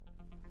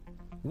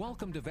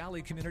Welcome to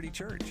Valley Community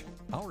Church.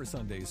 Our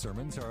Sunday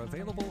sermons are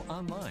available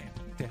online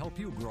to help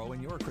you grow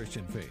in your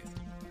Christian faith.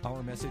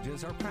 Our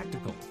messages are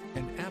practical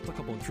and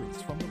applicable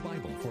truths from the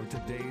Bible for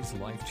today's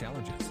life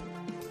challenges.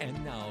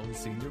 And now,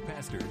 Senior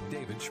Pastor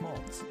David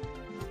Schmaltz.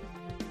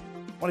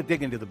 I want to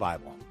dig into the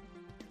Bible.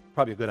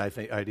 Probably a good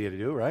idea to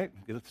do, right?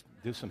 Let's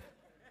do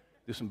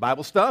some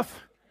Bible stuff,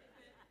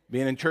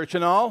 being in church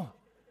and all.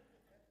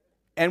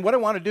 And what I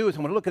want to do is I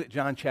want to look at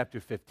John chapter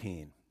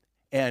 15.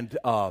 And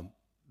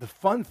the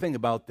fun thing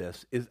about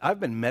this is I've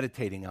been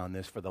meditating on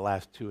this for the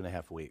last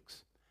 2.5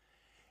 weeks.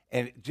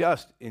 And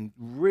just in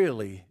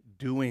really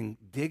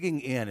digging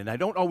in. And I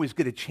don't always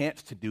get a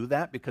chance to do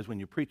that because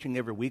when you're preaching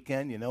every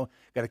weekend,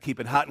 got to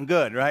keep it hot and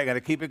good, right? Got to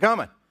keep it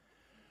coming.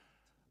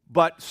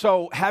 But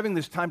so having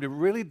this time to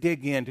really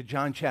dig into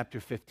John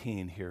chapter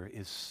 15 here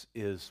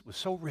was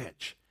so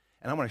rich.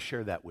 And I want to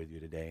share that with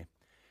you today.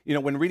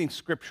 When reading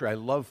Scripture, I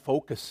love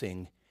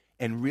focusing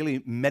and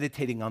really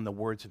meditating on the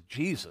words of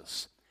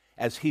Jesus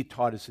as he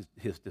taught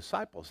his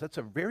disciples. That's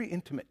a very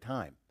intimate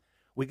time.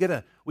 We get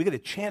a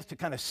chance to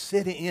kind of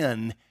sit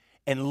in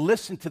and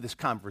listen to this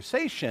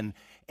conversation,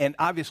 and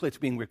obviously it's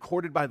being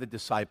recorded by the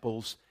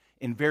disciples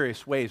in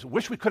various ways.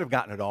 Wish we could have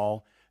gotten it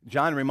all.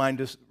 John reminds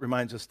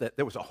us that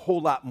there was a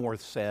whole lot more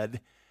said,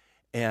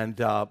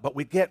 but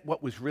we get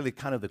what was really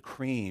kind of the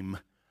cream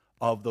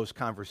of those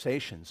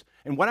conversations.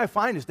 And what I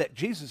find is that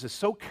Jesus is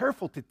so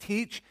careful to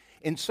teach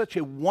in such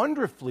a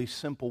wonderfully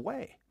simple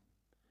way.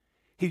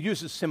 He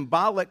uses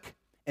symbolic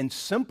and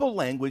simple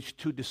language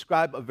to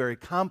describe a very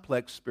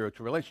complex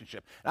spiritual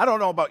relationship. I don't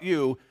know about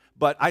you,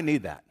 but I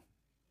need that.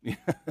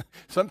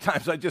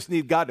 Sometimes I just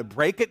need God to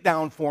break it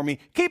down for me.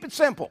 Keep it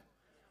simple,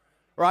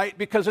 right?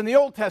 Because in the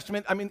Old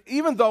Testament,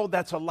 even though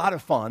that's a lot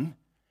of fun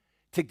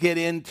to get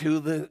into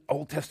the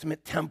Old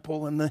Testament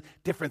temple and the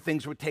different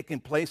things were taking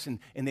place, and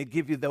they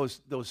give you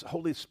those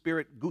Holy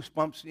Spirit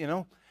goosebumps,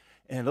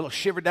 and a little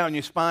shiver down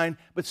your spine.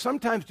 But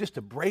sometimes just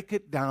to break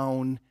it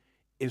down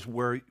is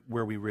where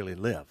we really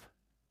live.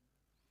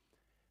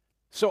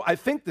 So I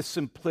think the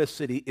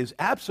simplicity is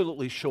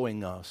absolutely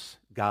showing us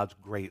God's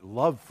great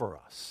love for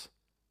us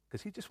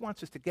because he just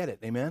wants us to get it,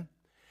 amen?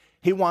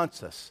 He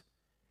wants us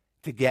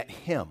to get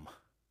him.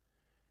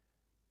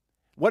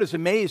 What is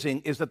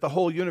amazing is that the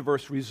whole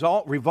universe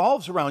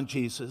revolves around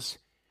Jesus,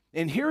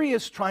 and here he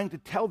is trying to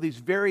tell these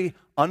very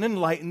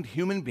unenlightened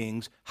human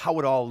beings how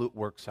it all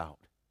works out,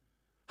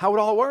 how it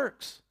all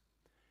works.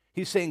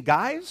 He's saying,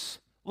 guys,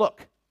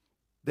 look,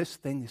 this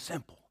thing is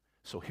simple,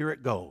 so here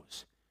it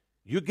goes.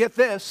 You get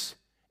this,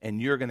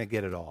 and you're going to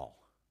get it all.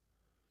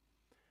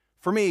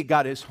 For me,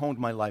 God has honed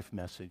my life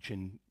message,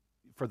 and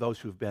for those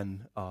who've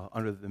been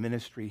under the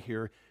ministry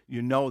here,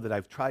 you know that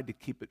I've tried to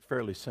keep it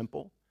fairly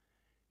simple.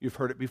 You've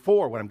heard it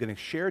before, what I'm going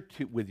to share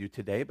with you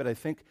today, but I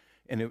think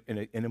in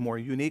a more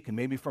unique and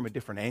maybe from a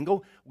different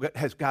angle, what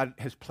God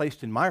has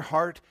placed in my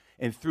heart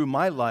and through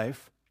my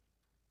life,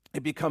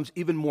 it becomes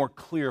even more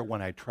clear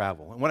when I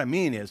travel. And what I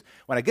mean is,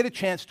 when I get a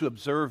chance to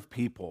observe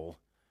people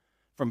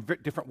from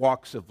different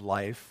walks of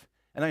life,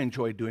 and I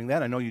enjoy doing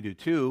that, I know you do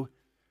too,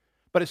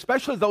 but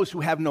especially those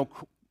who have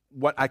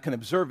what I can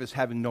observe is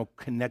having no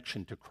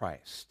connection to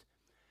Christ.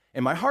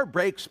 And my heart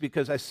breaks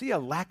because I see a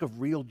lack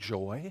of real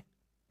joy,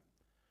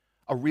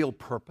 a real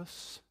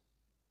purpose,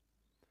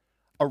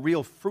 a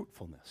real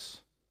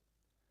fruitfulness.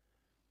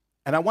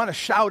 And I want to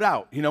shout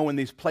out, in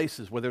these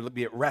places, whether it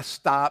be at rest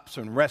stops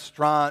or in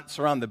restaurants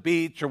or on the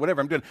beach or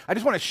whatever I'm doing, I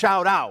just want to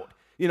shout out,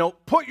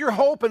 put your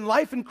hope and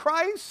life in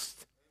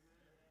Christ.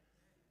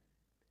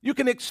 You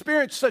can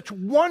experience such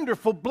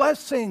wonderful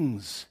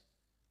blessings.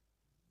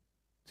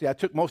 See, I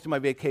took most of my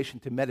vacation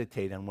to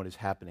meditate on what is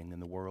happening in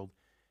the world,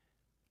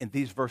 and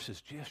these verses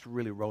just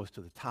really rose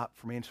to the top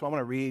for me. And so I want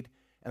to read,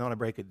 and I want to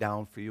break it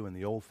down for you in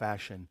the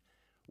old-fashioned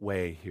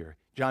way here.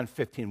 John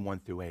 15, 1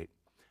 through 8.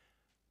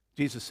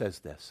 Jesus says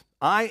this,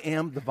 I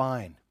am the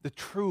vine, the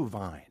true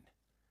vine,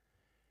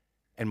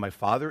 and my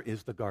Father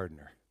is the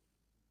gardener.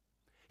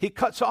 He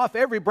cuts off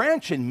every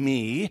branch in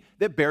me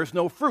that bears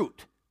no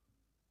fruit,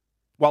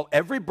 while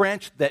every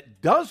branch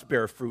that does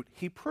bear fruit,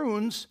 he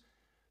prunes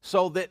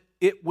so that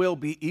it will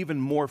be even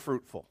more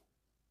fruitful.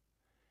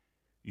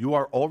 You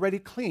are already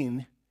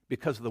clean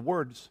because of the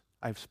words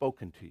I've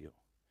spoken to you.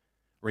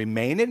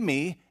 Remain in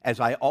me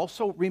as I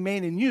also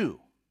remain in you.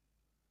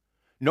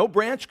 No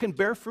branch can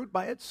bear fruit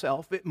by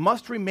itself. It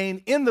must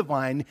remain in the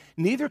vine.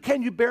 Neither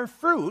can you bear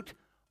fruit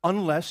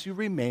unless you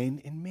remain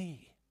in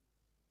me.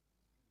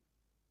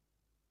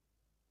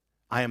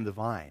 I am the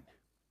vine.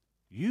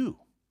 You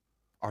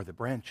are the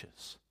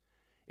branches.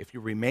 If you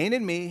remain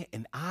in me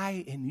and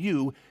I in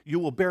you, you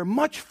will bear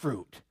much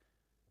fruit.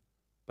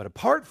 But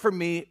apart from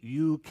me,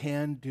 you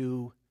can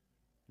do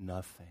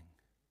nothing.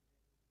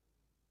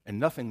 And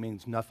nothing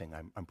means nothing,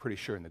 I'm pretty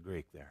sure in the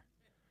Greek there.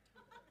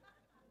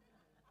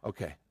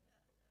 Okay.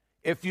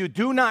 If you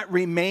do not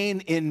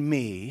remain in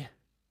me,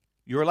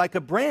 you're like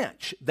a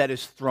branch that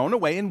is thrown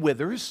away and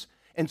withers,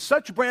 and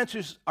such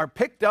branches are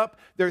picked up,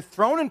 they're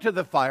thrown into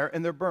the fire,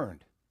 and they're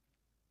burned.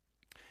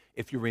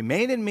 If you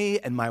remain in me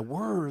and my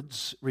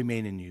words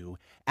remain in you,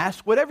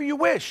 ask whatever you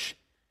wish,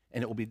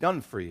 and it will be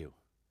done for you.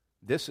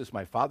 This is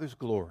my Father's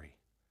glory.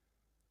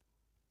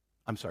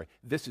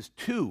 This is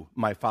to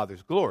my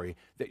Father's glory,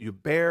 that you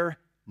bear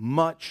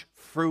much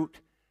fruit,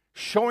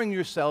 showing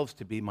yourselves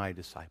to be my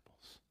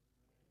disciples.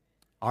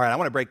 All right, I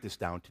want to break this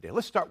down today.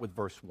 Let's start with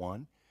verse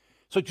 1.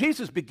 So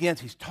Jesus begins,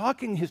 he's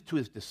talking to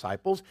his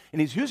disciples,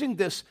 and he's using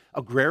this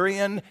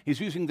agrarian, he's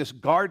using this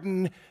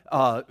garden,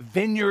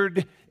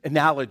 vineyard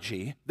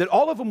analogy that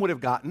all of them would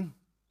have gotten,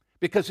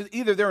 because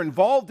either they're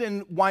involved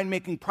in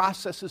winemaking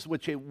processes,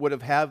 which they would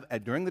have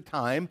during the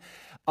time,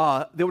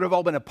 they would have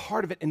all been a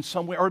part of it in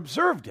some way or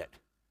observed it.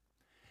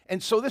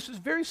 And so this is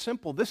very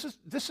simple. This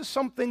is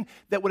something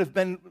that would have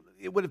been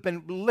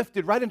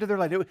lifted right into their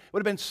life. It would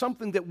have been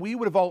something that we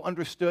would have all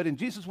understood, and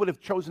Jesus would have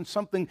chosen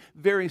something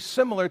very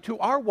similar to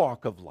our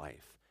walk of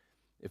life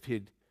if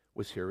he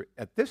was here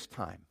at this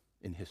time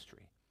in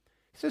history.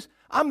 He says,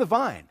 I'm the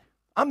vine.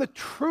 I'm the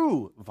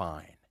true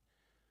vine,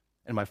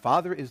 and my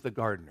Father is the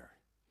gardener.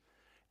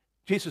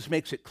 Jesus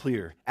makes it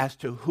clear as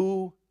to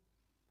who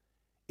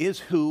is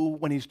who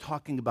when he's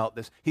talking about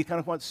this. He kind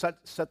of wants to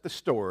set the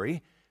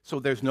story, so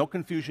there's no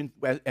confusion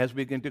as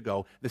we begin to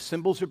go. The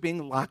symbols are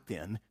being locked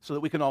in so that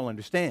we can all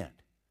understand.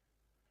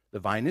 The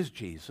vine is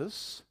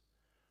Jesus.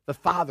 The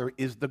Father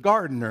is the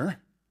gardener.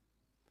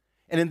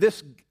 And in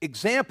this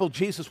example,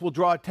 Jesus will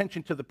draw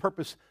attention to the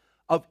purpose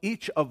of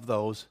each of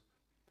those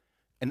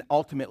and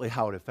ultimately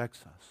how it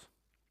affects us.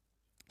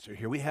 So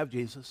here we have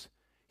Jesus.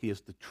 He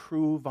is the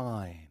true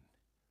vine.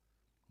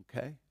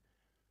 Okay?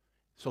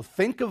 So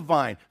think of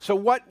vine. So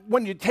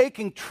when you're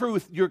taking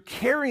truth, you're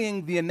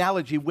carrying the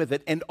analogy with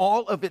it and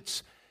all of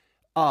its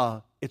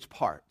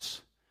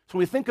parts. So when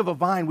we think of a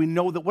vine, we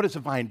know that what does a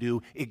vine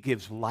do? It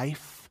gives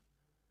life.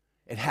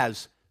 It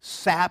has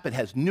sap. It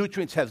has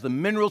nutrients. It has the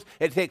minerals.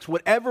 It takes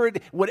whatever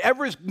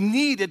is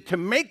needed to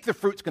make the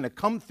fruit's going to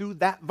come through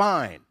that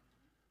vine.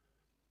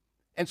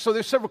 And so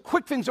there's several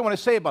quick things I want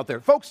to say about there.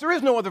 Folks, there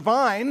is no other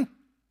vine.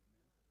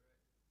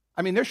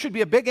 I mean, there should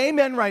be a big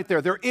amen right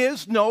there. There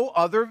is no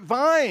other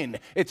vine.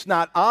 It's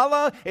not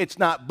Allah. It's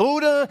not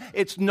Buddha.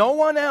 It's no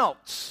one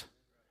else.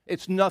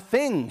 It's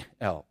nothing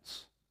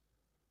else.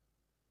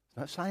 It's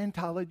not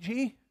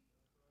Scientology.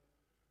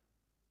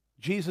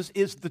 Jesus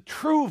is the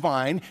true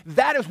vine.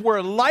 That is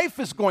where life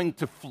is going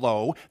to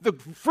flow. The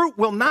fruit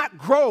will not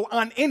grow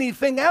on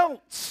anything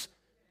else.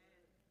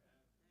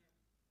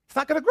 It's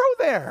not going to grow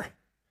there.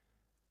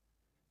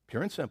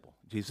 Pure and simple.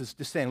 Jesus is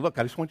just saying, look,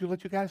 I just want to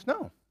let you guys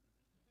know.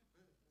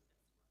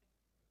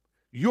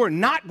 You're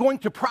not going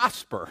to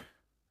prosper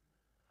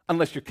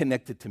unless you're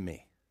connected to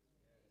me.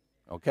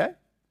 Okay?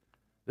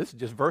 This is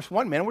just verse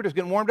 1, man. We're just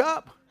getting warmed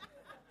up.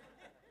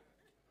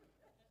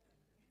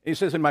 He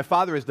says, and my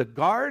Father is the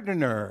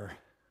gardener.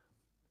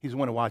 He's the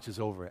one who watches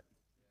over it.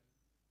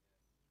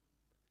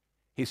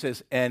 He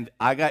says, and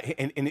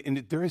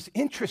there is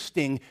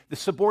interesting, the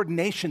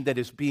subordination that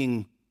is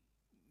being,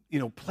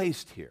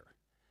 placed here.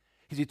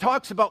 He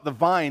talks about the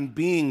vine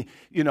being,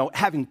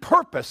 having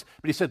purpose,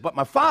 but he says, but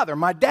my Father,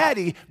 my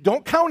daddy,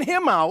 don't count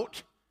him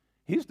out.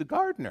 He's the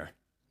gardener.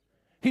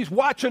 He's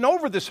watching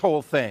over this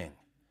whole thing.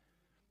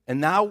 And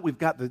now we've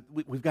got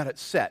it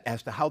set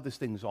as to how this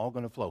thing is all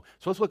going to flow.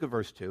 So let's look at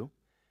verse 2.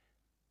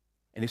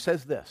 And he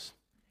says this.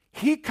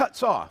 He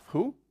cuts off,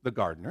 who? The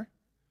gardener,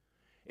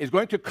 is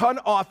going to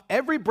cut off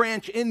every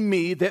branch in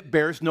me that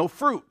bears no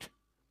fruit.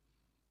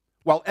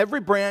 While every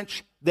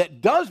branch that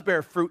does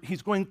bear fruit,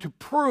 he's going to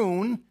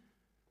prune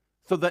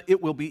so that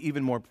it will be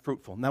even more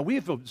fruitful. Now,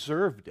 we've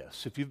observed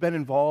this. If you've been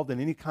involved in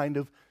any kind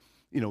of,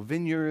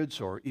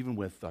 vineyards or even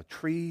with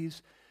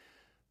trees,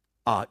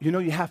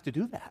 you have to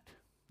do that.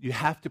 You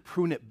have to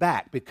prune it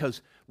back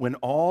because when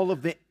all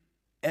of the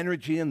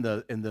energy and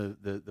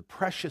the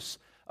precious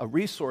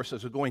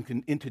resources are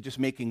going into just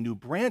making new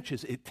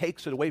branches, it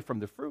takes it away from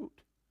the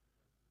fruit.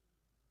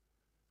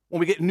 When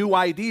we get new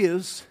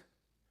ideas,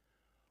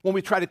 when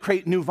we try to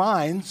create new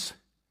vines,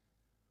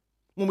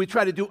 when we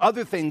try to do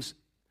other things,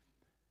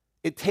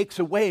 it takes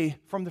away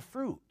from the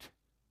fruit.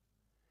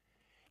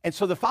 And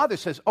so the Father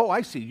says, oh,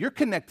 I see, you're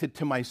connected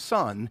to my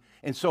Son,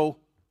 and so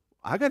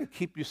I got to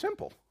keep you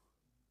simple.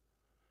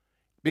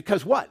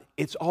 Because what?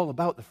 It's all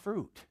about the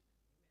fruit.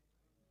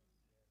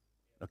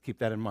 Now keep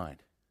that in mind.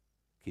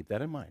 Keep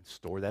that in mind.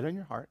 Store that in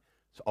your heart.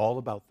 It's all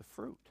about the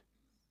fruit.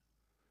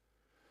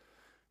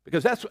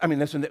 Because that's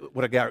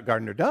what a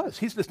gardener does.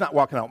 He's just not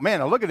walking out, man,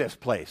 now look at this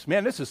place.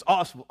 Man, this is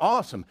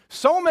awesome.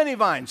 So many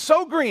vines,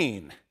 so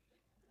green.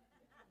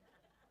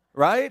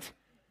 Right?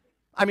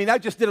 I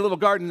just did a little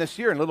garden this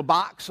year in a little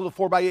box, a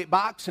little 4x8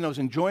 box, and I was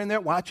enjoying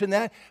that, watching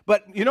that.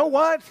 But you know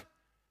what?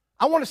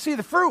 I want to see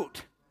the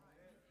fruit.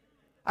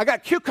 I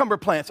got cucumber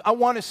plants. I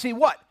want to see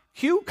what?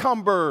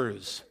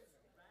 Cucumbers.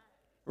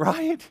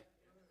 Right?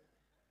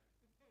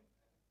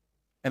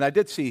 And I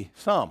did see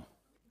some.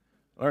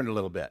 Learned a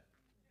little bit.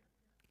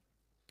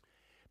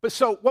 But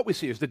so what we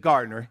see is the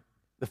gardener,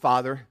 the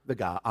Father,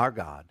 our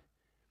God.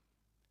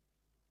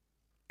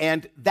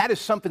 And that is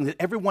something that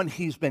everyone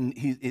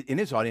in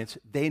his audience,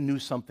 they knew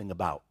something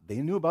about.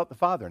 They knew about the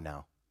Father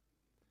now.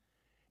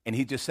 And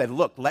he just said,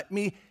 look, let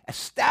me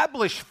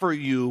establish for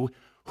you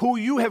who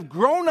you have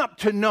grown up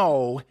to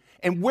know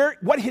and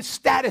what his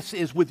status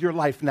is with your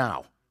life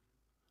now.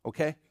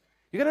 Okay?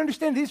 You got to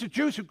understand, these are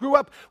Jews who grew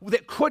up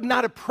that could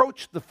not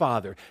approach the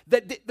Father.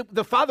 That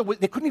the Father,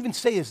 they couldn't even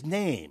say his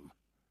name.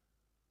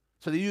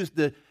 So they used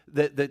the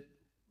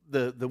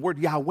word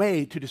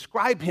Yahweh to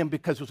describe him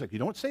because it was like, you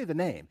don't say the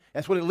name.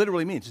 That's what it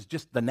literally means. It's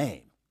just the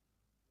name.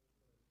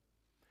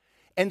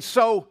 And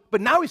so, but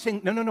now he's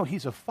saying, no,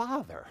 he's a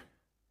father.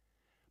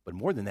 But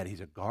more than that,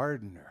 he's a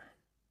gardener.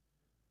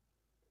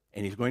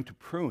 And he's going to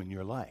prune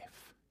your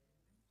life.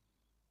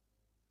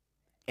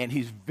 And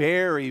he's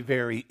very,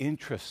 very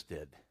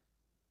interested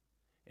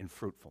in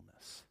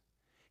fruitfulness.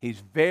 He's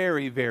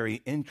very,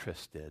 very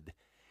interested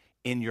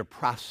in your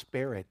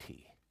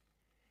prosperity.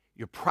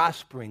 You're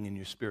prospering in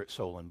your spirit,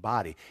 soul, and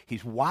body.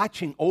 He's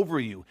watching over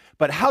you.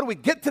 But how do we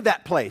get to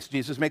that place?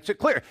 Jesus makes it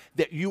clear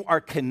that you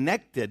are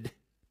connected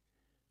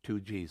to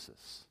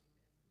Jesus.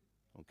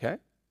 Okay?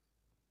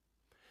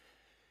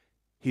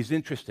 He's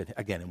interested,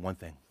 again, in one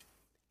thing.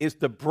 Is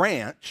the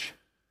branch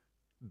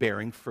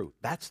bearing fruit?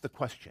 That's the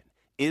question.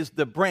 Is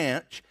the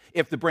branch,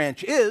 if the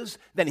branch is,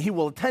 then he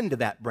will attend to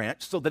that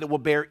branch so that it will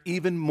bear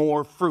even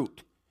more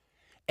fruit.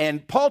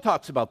 And Paul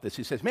talks about this.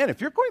 He says, man,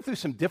 if you're going through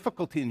some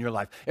difficulty in your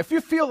life, if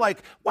you feel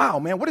like, wow,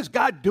 man, what is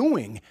God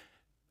doing?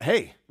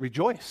 Hey,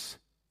 rejoice,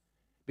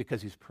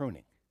 because he's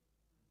pruning.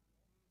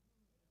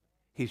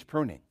 He's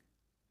pruning.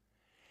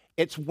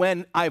 It's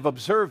when I've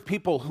observed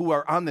people who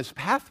are on this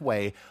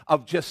pathway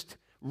of just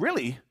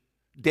really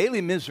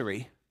daily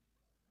misery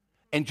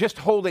and just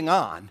holding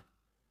on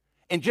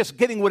and just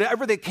getting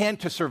whatever they can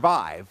to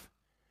survive.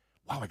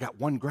 Wow, I got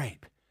one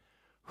grape.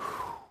 Whew.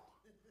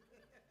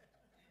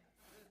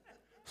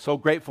 So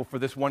grateful for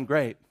this one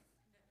grape.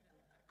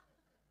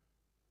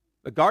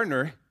 The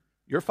gardener,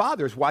 your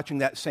father, is watching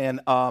that saying,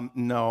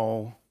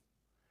 no,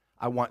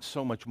 I want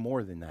so much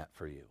more than that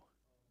for you.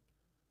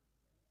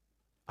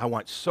 I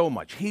want so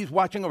much. He's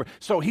watching over.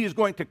 So he's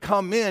going to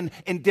come in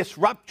and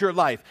disrupt your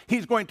life.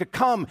 He's going to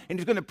come and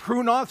he's going to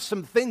prune off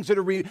some things that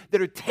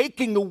are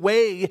taking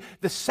away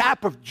the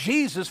sap of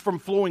Jesus from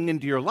flowing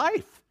into your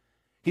life.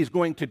 He's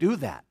going to do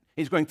that.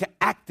 He's going to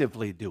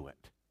actively do it.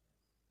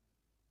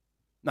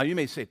 Now you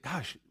may say,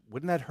 gosh,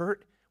 wouldn't that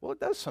hurt? Well, it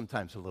does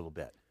sometimes a little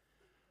bit.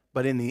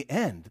 But in the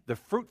end, the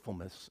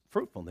fruitfulness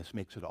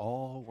makes it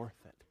all worth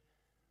it.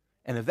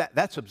 And if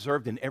that's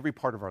observed in every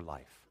part of our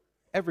life.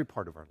 Every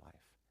part of our life.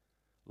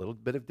 A little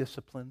bit of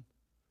discipline,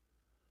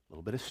 a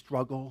little bit of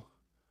struggle,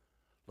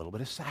 a little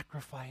bit of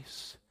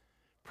sacrifice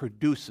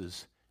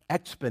produces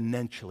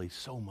exponentially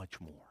so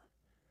much more.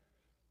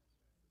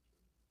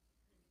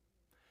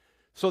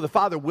 So the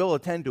Father will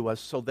attend to us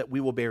so that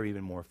we will bear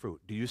even more fruit.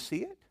 Do you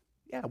see it?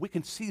 Yeah, we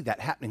can see that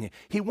happening.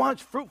 He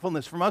wants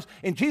fruitfulness from us,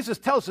 and Jesus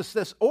tells us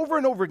this over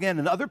and over again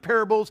in other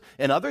parables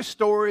and other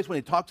stories when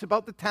he talks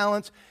about the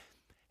talents.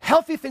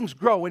 Healthy things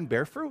grow and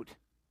bear fruit.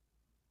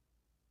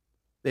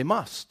 They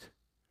must.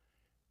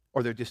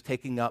 Or they're just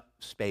taking up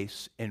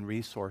space and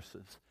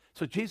resources.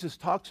 So Jesus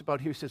talks about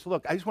here, he says,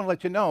 look, I just want to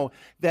let you know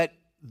that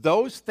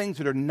those things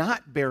that are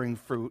not bearing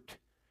fruit,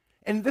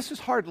 and this is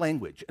hard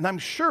language, and I'm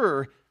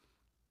sure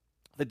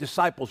the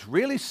disciples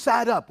really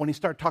sat up when he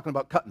started talking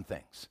about cutting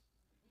things.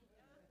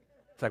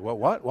 It's like, well,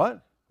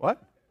 what?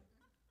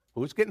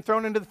 Who's getting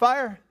thrown into the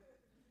fire?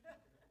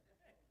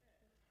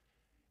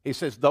 He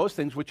says, those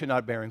things which are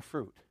not bearing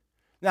fruit.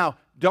 Now,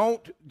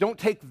 don't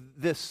take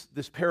this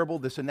parable,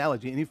 this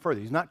analogy any further.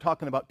 He's not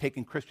talking about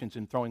taking Christians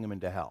and throwing them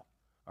into hell,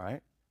 all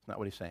right? That's not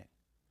what he's saying.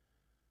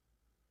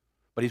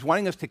 But he's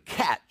wanting us to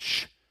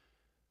catch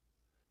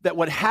that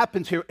what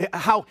happens here,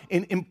 how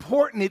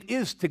important it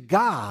is to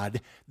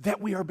God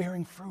that we are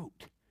bearing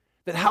fruit.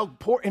 That how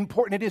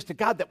important it is to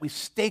God that we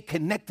stay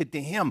connected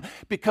to him.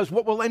 Because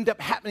what will end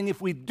up happening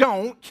if we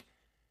don't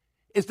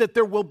is that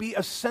there will be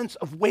a sense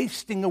of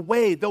wasting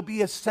away. There'll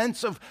be a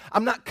sense of,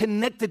 I'm not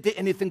connected to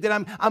anything,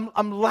 that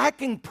I'm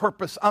lacking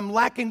purpose. I'm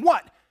lacking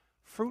what?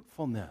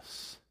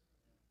 Fruitfulness.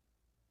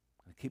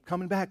 I keep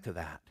coming back to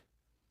that.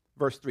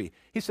 Verse 3,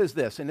 he says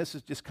this, and this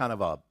is just kind of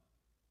a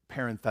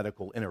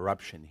parenthetical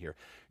interruption here.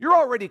 You're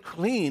already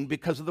clean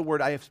because of the word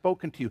I have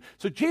spoken to you.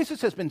 So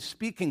Jesus has been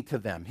speaking to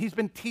them. He's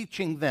been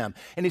teaching them.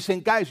 And he's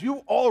saying, guys,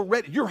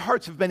 your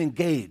hearts have been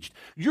engaged.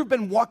 You've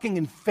been walking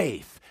in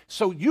faith.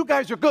 So you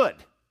guys are good.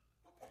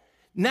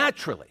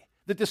 Naturally,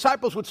 the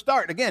disciples would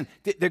start. Again,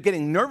 they're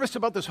getting nervous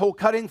about this whole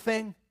cutting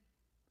thing.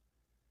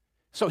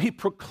 So he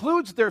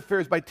precludes their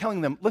fears by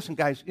telling them, listen,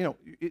 guys,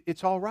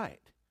 it's all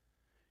right.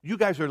 You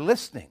guys are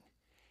listening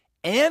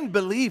and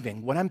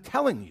believing what I'm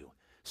telling you.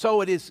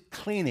 So it is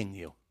cleaning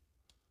you.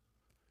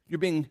 You're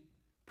being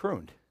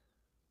pruned.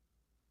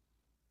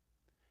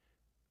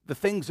 The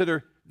things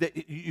that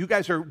you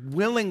guys are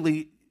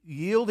willingly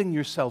yielding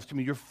yourselves to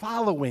me. You're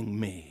following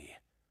me.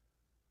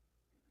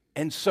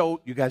 And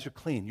so you guys are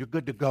clean. You're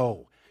good to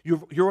go.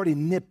 You're already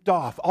nipped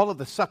off. All of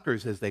the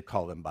suckers, as they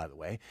call them, by the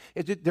way,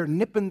 they're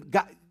nipping.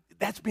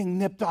 That's being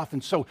nipped off.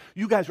 And so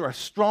you guys are a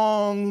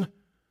strong,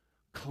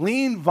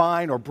 clean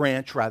vine, or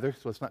branch, rather,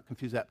 so let's not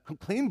confuse that.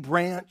 Clean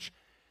branch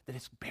that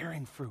is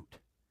bearing fruit.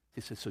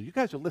 He says, so you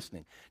guys are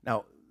listening.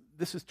 Now,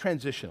 this is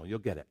transitional. You'll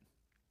get it.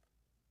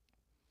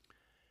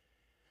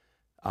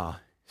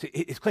 See,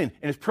 it's clean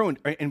and it's pruned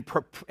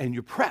and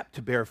you're prepped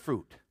to bear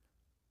fruit.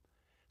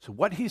 So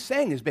what he's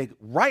saying is,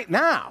 right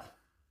now,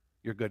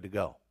 you're good to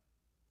go.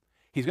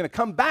 He's going to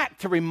come back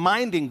to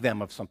reminding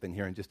them of something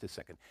here in just a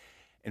second.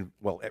 And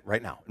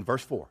right now, in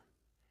verse 4,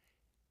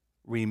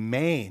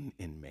 remain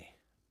in me.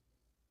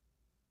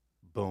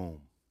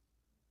 Boom.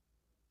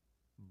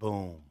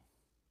 Boom.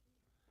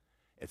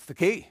 It's the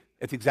key.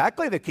 It's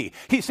exactly the key.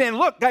 He's saying,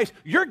 look, guys,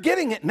 you're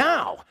getting it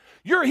now.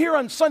 You're here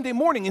on Sunday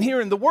morning and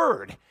hearing the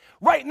word.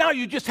 Right now,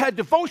 you just had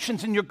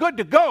devotions and you're good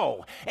to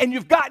go. And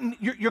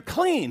you're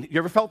clean. You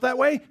ever felt that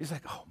way? He's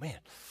like, oh, man,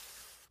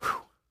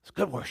 it's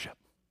good worship.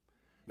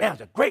 Man,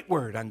 it's a great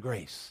word on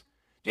grace.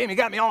 Jamie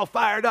got me all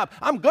fired up.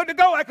 I'm good to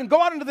go. I can go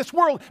out into this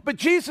world. But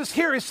Jesus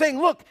here is saying,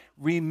 look,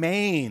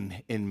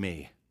 remain in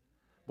me.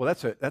 Well,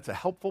 that's a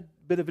helpful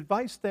bit of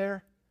advice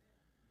there.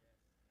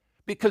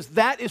 Because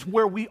that is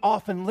where we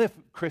often live,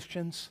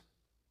 Christians.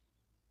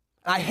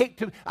 I hate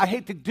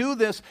to do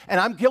this, and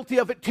I'm guilty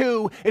of it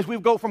too, is we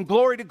go from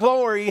glory to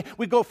glory.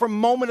 We go from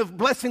moment of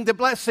blessing to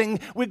blessing.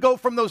 We go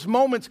from those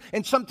moments,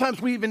 and sometimes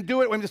we even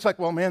do it when it's like,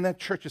 well, man, that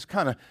church is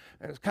kind of,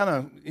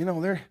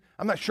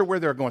 I'm not sure where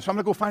they're going, so I'm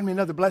going to go find me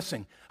another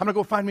blessing. I'm going to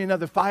go find me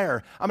another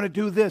fire. I'm going to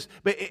do this.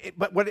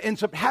 But what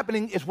ends up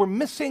happening is we're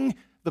missing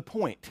the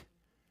point.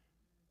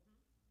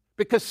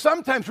 Because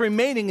sometimes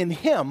remaining in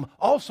Him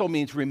also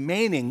means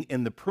remaining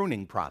in the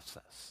pruning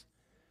process.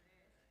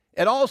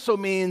 It also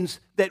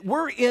means that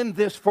we're in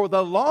this for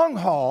the long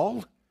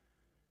haul,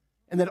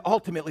 and that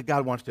ultimately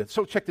God wants to.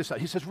 So check this out.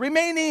 He says,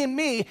 remain in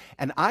me,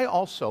 and I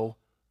also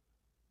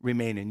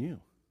remain in you.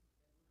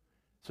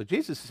 So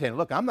Jesus is saying,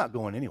 look, I'm not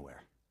going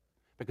anywhere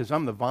because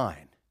I'm the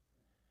vine,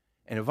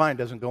 and a vine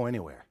doesn't go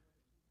anywhere.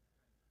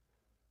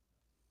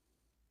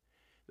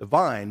 The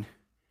vine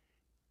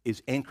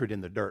is anchored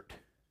in the dirt.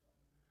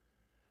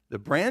 The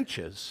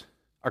branches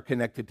are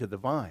connected to the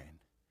vine.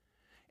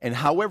 And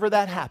however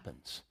that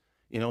happens,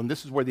 and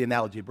this is where the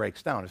analogy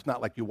breaks down. It's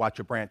not like you watch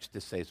a branch that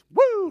says,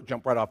 woo,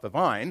 jump right off the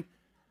vine.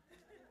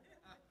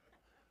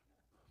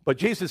 But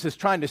Jesus is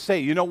trying to say,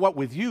 you know what,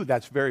 with you,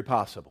 that's very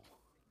possible.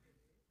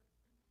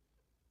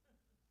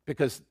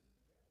 Because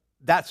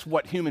that's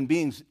what human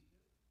beings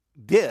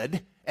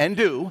did and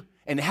do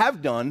and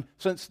have done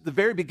since the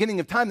very beginning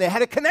of time. They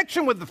had a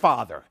connection with the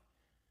Father.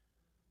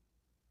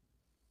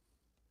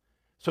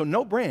 So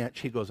no branch,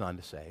 he goes on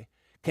to say,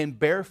 can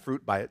bear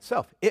fruit by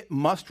itself. It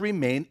must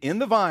remain in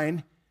the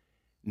vine.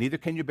 Neither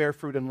can you bear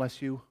fruit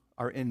unless you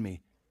are in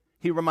me.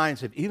 He reminds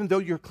them, even though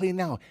you're clean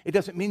now, it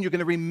doesn't mean you're going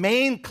to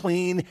remain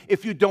clean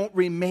if you don't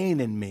remain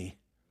in me.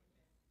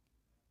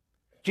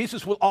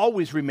 Jesus will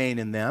always remain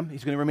in them.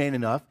 He's going to remain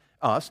in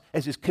us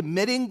as he's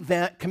committed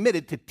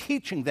to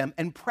teaching them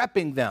and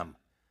prepping them.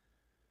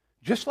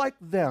 Just like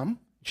them,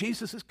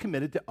 Jesus is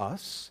committed to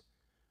us,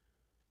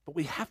 but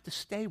we have to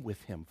stay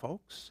with him,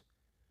 folks.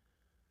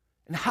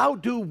 And how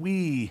do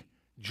we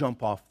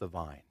jump off the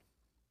vine?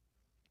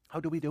 How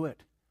do we do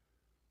it?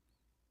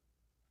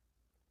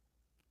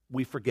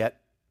 We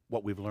forget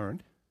what we've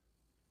learned.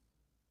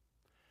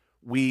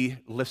 We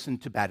listen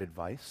to bad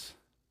advice.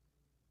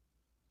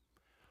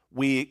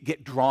 We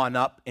get drawn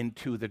up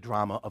into the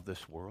drama of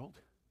this world.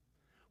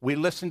 We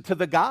listen to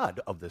the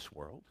God of this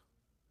world.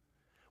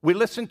 We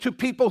listen to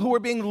people who are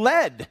being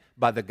led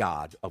by the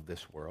God of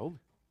this world.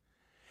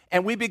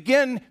 And we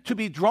begin to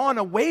be drawn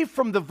away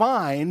from the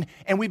vine,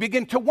 and we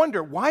begin to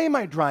wonder, why am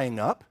I drying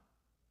up?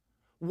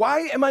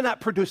 Why am I not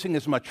producing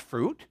as much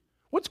fruit?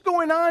 What's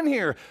going on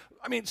here?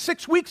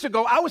 6 weeks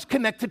ago, I was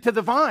connected to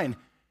the vine.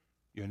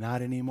 You're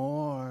not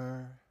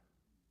anymore.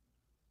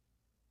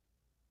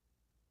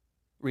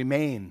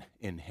 Remain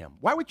in him.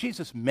 Why would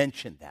Jesus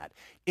mention that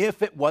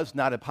if it was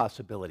not a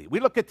possibility? We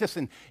look at this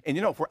and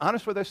if we're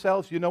honest with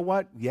ourselves, you know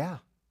what? Yeah,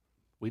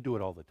 we do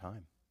it all the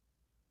time.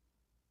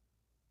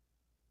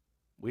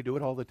 We do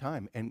it all the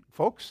time. And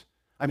folks,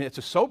 it's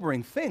a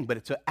sobering thing, but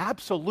it's an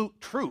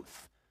absolute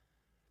truth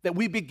that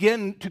we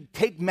begin to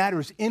take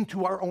matters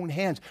into our own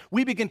hands.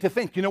 We begin to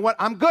think, you know what?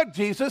 I'm good,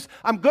 Jesus.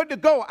 I'm good to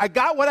go. I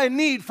got what I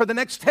need for the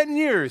next 10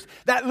 years.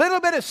 That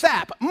little bit of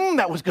sap,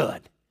 that was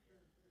good.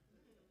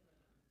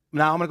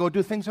 Now I'm going to go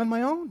do things on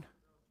my own.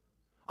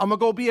 I'm going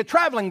to go be a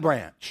traveling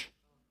branch.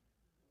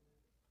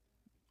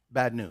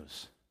 Bad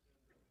news.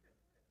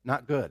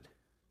 Not good.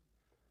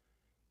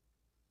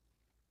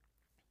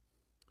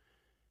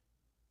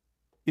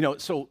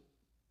 So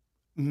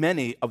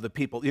many of the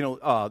people,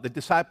 the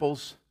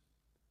disciples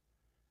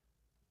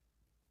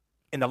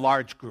in the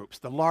large groups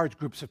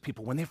of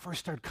people, when they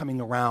first started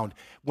coming around,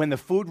 when the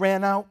food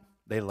ran out,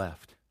 they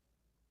left.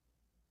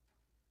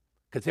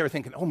 Because they were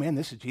thinking, oh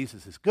man,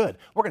 Jesus is good.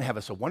 We're going to have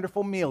us a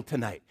wonderful meal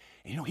tonight.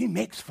 And he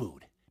makes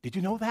food. Did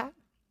you know that?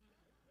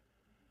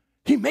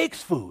 He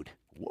makes food.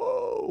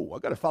 Whoa, I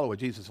got to follow a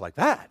Jesus like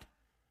that.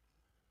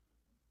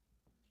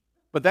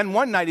 But then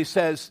one night he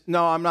says,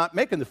 no, I'm not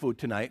making the food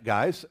tonight,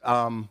 guys.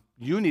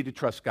 You need to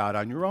trust God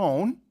on your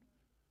own.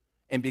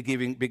 and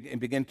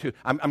begin to,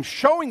 I'm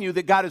showing you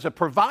that God is a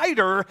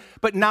provider,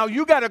 but now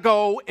you got to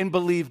go and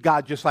believe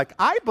God just like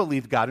I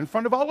believe God in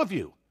front of all of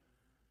you.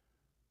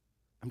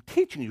 I'm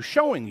teaching you,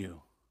 showing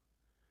you.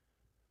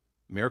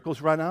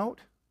 Miracles run out,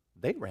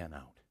 they ran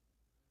out.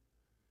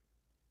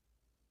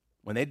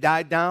 When they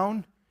died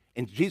down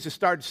and Jesus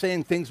started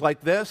saying things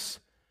like this,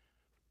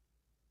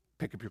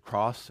 pick up your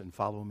cross and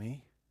follow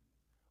me.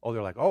 Oh,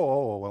 they're like,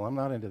 oh, well, I'm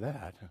not into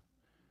that.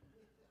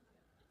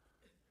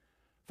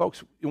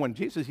 Folks, when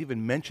Jesus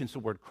even mentions the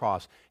word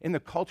cross, in the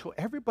culture,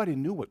 everybody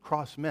knew what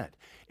cross meant.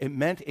 It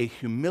meant a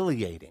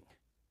humiliating.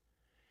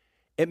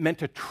 It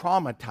meant a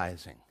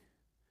traumatizing.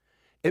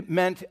 It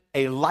meant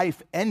a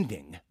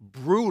life-ending,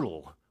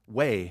 brutal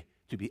way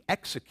to be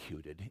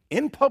executed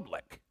in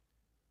public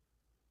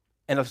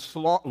in a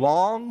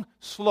long,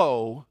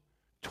 slow,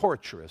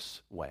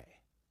 torturous way.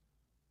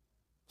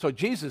 So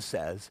Jesus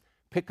says,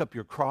 pick up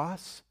your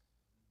cross.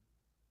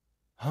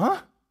 Huh?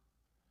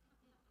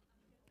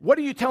 What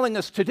are you telling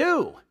us to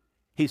do?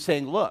 He's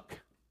saying,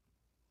 look,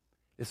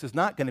 this is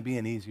not going to be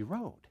an easy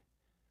road.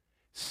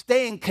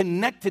 Staying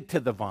connected to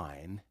the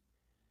vine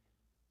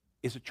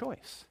is a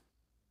choice.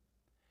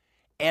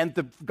 And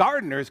the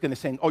gardener is going to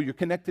say, oh, you're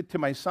connected to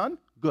my son?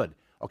 Good.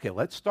 Okay,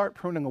 let's start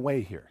pruning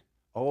away here.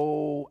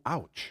 Oh,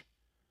 ouch.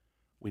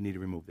 We need to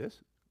remove this.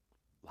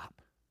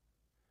 Lop.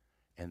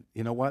 And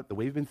you know what? The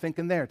way you've been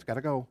thinking there, it's got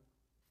to go.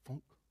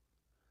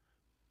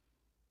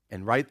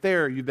 And right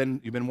there, you've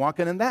been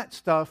walking in that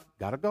stuff,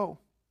 got to go.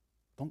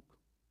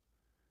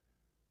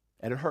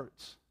 And it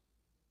hurts.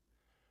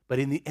 But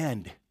in the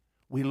end,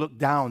 we look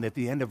down at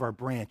the end of our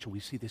branch and we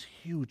see this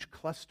huge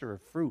cluster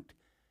of fruit.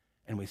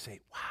 And we say,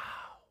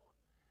 wow,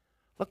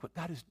 look what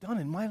God has done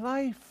in my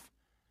life.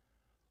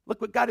 Look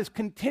what God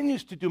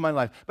continues to do in my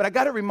life. But I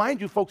got to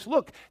remind you, folks,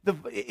 look,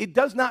 it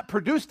does not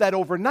produce that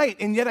overnight.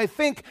 And yet I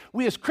think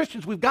we as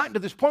Christians, we've gotten to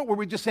this point where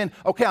we're just saying,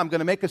 okay, I'm going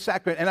to make a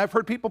sacrifice. And I've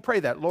heard people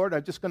pray that, Lord,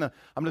 I'm just going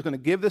to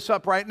give this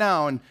up right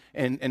now.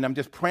 And I'm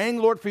just praying,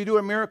 Lord, for you to do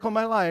a miracle in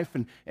my life.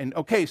 And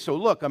okay, so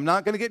look, I'm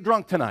not going to get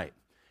drunk tonight.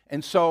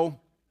 And so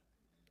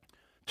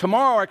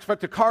tomorrow I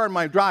expect a car in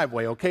my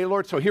driveway, okay,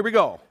 Lord? So here we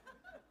go.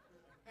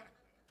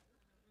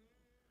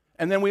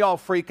 And then we all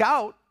freak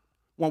out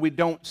when we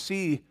don't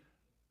see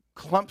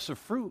clumps of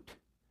fruit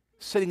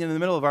sitting in the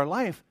middle of our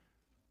life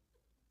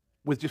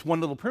with just one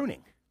little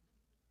pruning.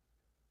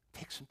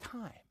 Take some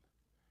time.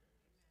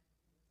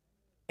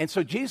 And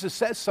so Jesus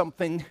says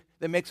something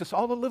that makes us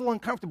all a little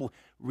uncomfortable.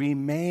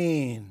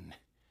 Remain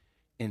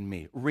in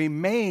me.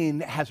 Remain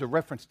has a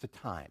reference to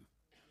time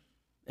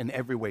in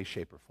every way,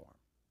 shape, or form.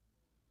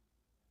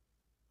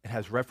 It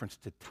has reference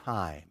to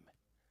time.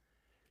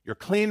 You're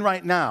clean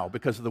right now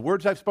because of the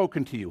words I've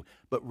spoken to you,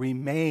 but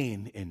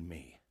remain in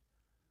me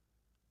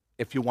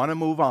if you want to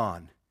move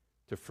on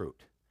to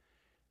fruit.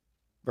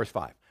 Verse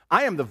 5,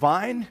 I am the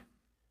vine,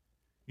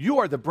 you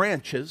are the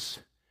branches.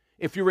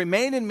 If you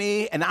remain in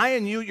me and I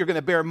in you, you're going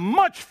to bear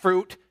much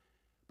fruit,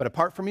 but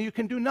apart from me, you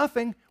can do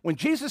nothing. When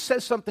Jesus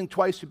says something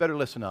twice, you better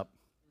listen up.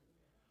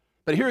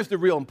 But here's the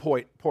real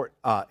point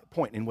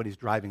in what he's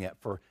driving at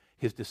for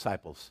his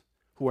disciples,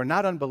 who are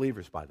not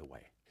unbelievers, by the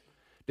way.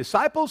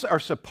 Disciples are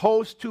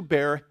supposed to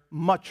bear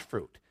much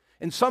fruit.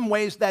 In some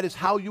ways, that is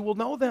how you will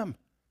know them.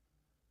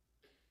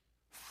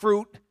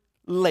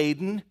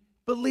 Fruit-laden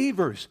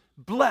believers,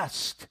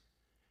 blessed,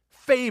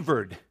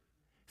 favored,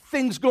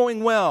 things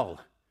going well,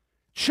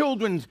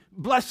 children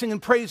blessing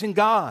and praising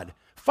God,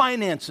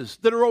 finances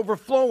that are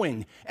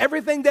overflowing.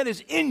 Everything that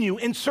is in you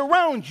and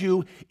surrounds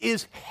you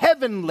is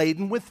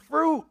heaven-laden with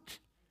fruit.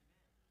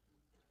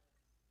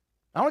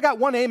 I only got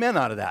one amen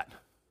out of that.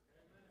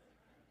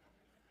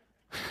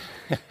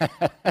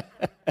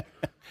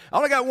 I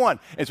only got one.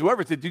 And so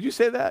whoever said, did you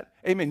say that?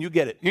 Amen, you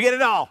get it. You get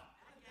it all.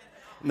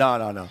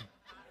 No.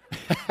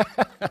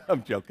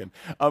 I'm joking.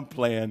 I'm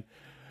playing.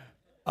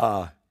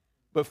 But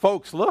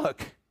folks,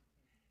 look.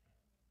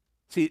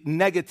 See,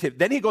 negative.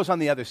 Then he goes on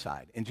the other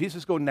side. And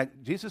Jesus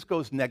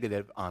goes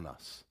negative on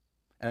us.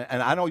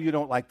 And I know you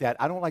don't like that.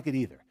 I don't like it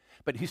either.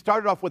 But he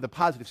started off with a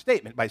positive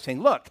statement by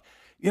saying, look,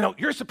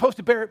 you're supposed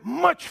to bear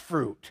much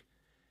fruit.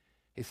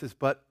 He says,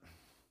 but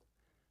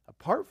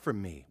apart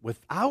from me,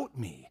 without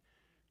me,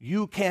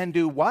 you can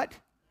do what?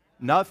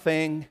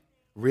 Nothing.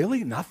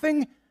 Really?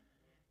 Nothing?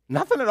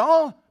 Nothing at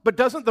all? But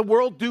doesn't the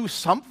world do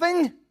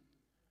something?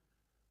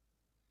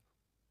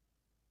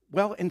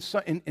 Well, in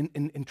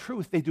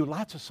truth, they do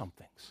lots of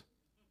somethings.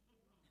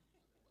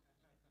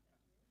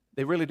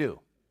 They really do.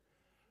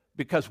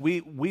 Because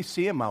we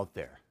see them out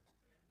there.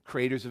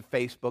 Creators of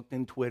Facebook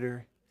and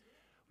Twitter.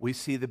 We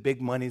see the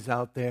big monies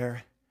out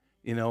there.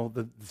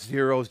 The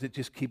zeros that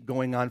just keep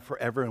going on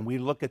forever. And we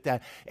look at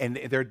that, and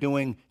they're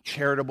doing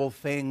charitable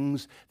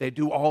things. They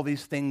do all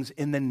these things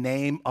in the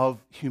name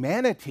of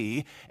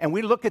humanity. And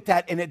we look at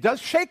that, and it does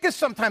shake us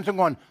sometimes. I'm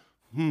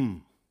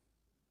going,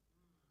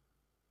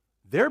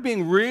 they're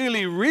being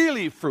really,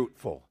 really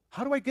fruitful.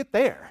 How do I get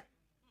there?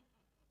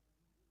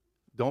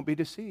 Don't be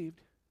deceived.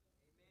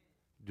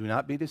 Do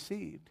not be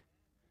deceived.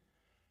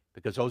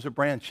 Because those are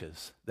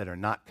branches that are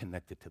not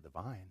connected to the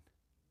vine.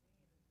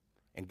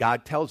 And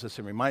God tells us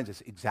and reminds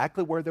us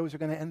exactly where those are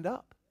going to end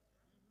up.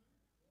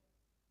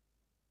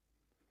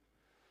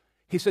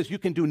 He says, you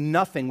can do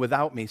nothing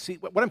without me. See,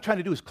 what I'm trying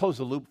to do is close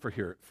the loop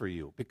for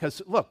you.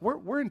 Because, look,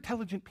 we're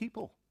intelligent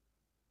people.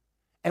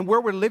 And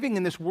where we're living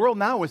in this world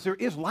now is there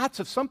is lots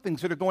of some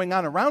things that are going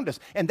on around us.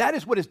 And that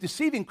is what is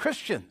deceiving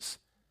Christians.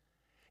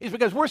 Is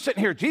because we're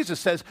sitting here, Jesus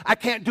says, I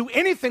can't do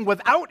anything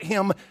without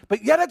him,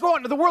 but yet I go out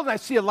into the world and I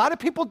see a lot of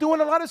people doing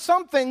a lot of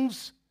some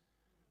things.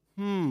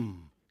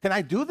 Can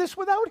I do this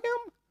without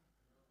him?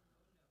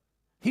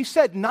 He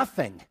said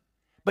nothing,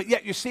 but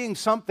yet you're seeing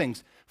some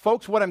things.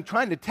 Folks, what I'm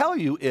trying to tell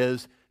you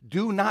is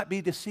do not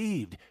be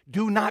deceived.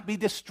 Do not be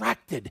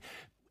distracted.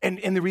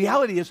 And the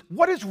reality is,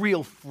 what is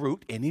real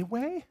fruit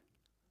anyway?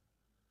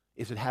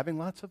 Is it having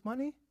lots of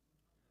money?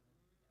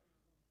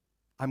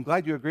 I'm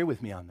glad you agree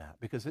with me on that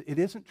because it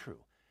isn't true.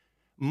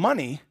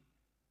 Money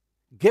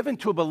given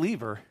to a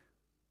believer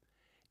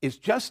is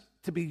just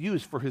to be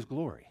used for his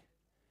glory.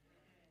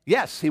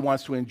 Yes, he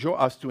wants to enjoy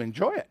us to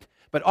enjoy it,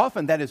 but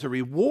often that is a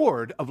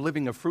reward of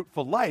living a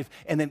fruitful life,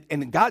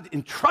 and God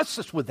entrusts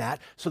us with that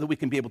so that we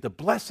can be able to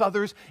bless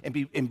others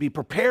and be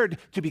prepared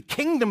to be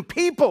kingdom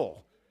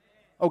people.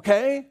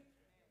 Okay?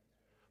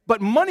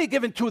 But money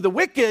given to the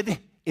wicked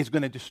is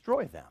going to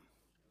destroy them.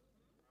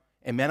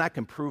 And man, I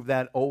can prove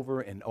that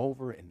over and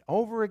over and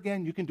over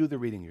again. You can do the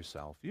reading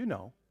yourself. You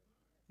know.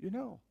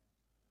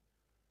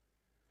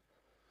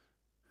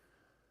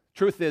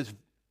 Truth is,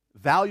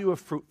 the value of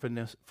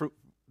fruitfulness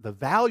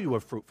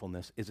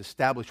is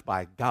established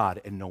by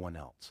God and no one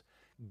else.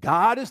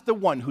 God is the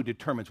one who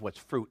determines what's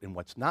fruit and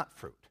what's not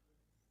fruit.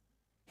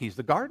 He's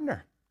the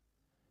gardener.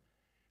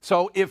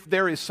 So if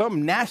there is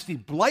some nasty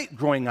blight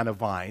growing on a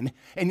vine,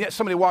 and yet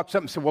somebody walks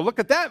up and says, well, look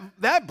at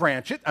that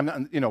branch,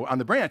 on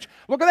the branch,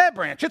 look at that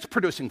branch, it's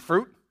producing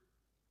fruit.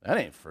 That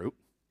ain't fruit.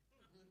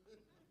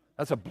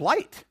 That's a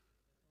blight.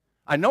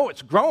 I know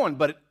it's growing,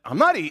 but I'm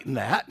not eating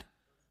that.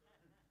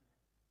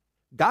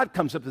 God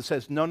comes up and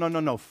says,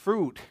 no,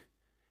 fruit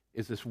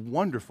is this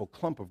wonderful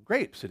clump of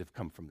grapes that have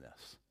come from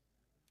this.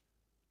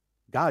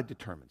 God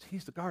determines.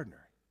 He's the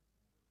gardener.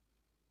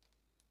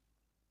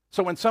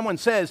 So when someone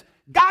says,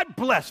 God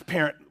bless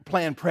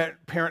Planned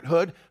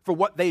Parenthood for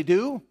what they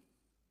do,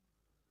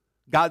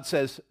 God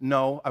says,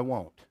 no, I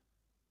won't.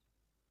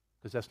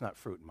 Because that's not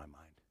fruit in my mind.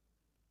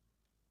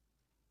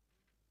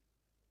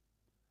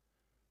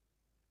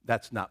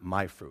 That's not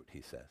my fruit,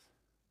 he says.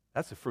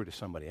 That's the fruit of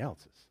somebody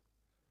else's.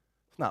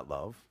 It's not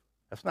love.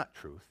 That's not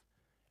truth.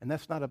 And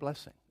that's not a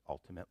blessing,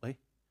 ultimately.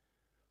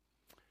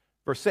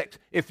 Verse 6,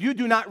 if you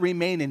do not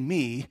remain in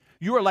me,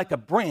 you are like a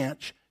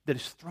branch that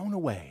is thrown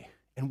away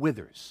and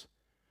withers.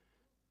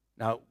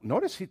 Now,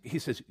 notice he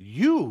says,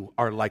 you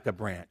are like a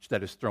branch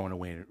that is thrown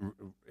away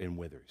and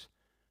withers.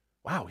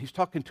 Wow, he's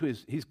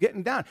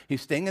getting down.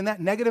 He's staying in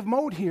that negative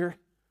mode here.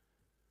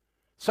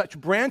 Such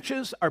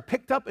branches are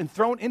picked up and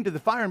thrown into the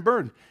fire and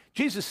burned.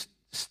 Jesus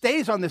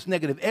stays on this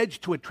negative edge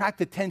to attract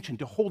attention,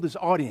 to hold his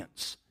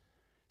audience.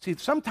 See,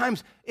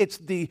 sometimes it's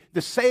the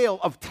sale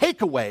of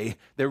takeaway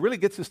that really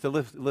gets us to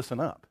listen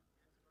up.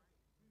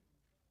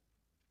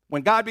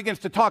 When God begins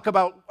to talk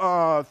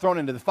about thrown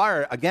into the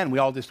fire, again, we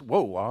all just,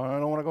 whoa, I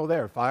don't want to go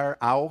there. Fire,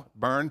 ow,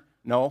 burn,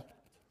 no.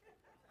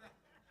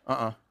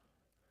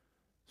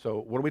 So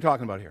what are we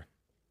talking about here?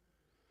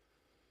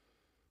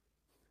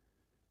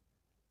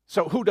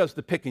 So who does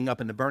the picking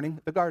up and the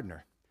burning? The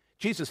gardener.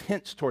 Jesus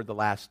hints toward the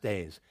last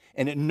days,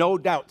 and it no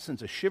doubt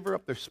sends a shiver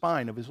up their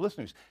spine of his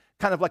listeners,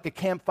 kind of like a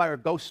campfire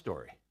ghost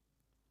story.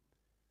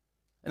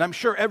 And I'm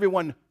sure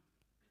everyone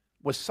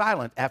was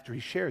silent after he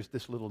shares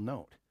this little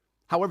note.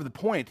 However, the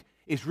point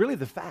is really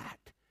the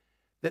fact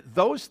that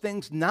those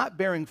things not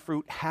bearing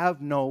fruit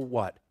have no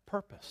what?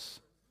 Purpose.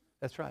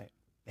 That's right.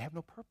 They have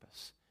no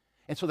purpose.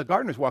 And so the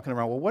gardener's walking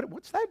around, well,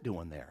 what's that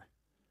doing there?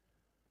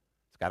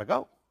 It's got to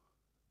go.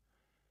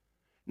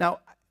 Now,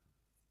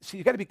 see,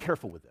 you've got to be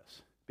careful with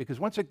this. Because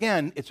once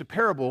again, it's a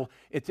parable,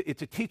 it's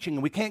a teaching,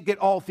 and we can't get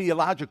all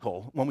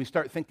theological when we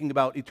start thinking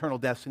about eternal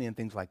destiny and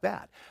things like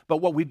that. But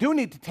what we do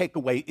need to take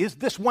away is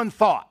this one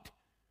thought.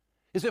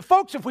 Is that,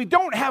 folks, if we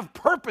don't have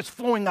purpose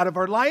flowing out of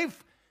our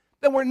life,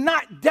 then we're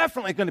not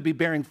definitely going to be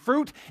bearing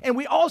fruit, and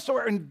we also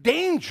are in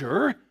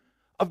danger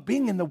of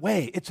being in the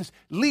way. It's this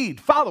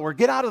lead, follower,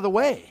 get out of the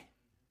way.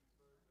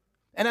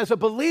 And as a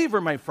believer,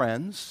 my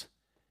friends,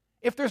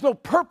 if there's no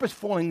purpose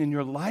flowing in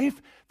your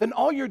life, then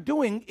all you're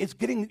doing is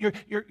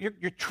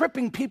you're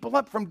tripping people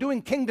up from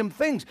doing kingdom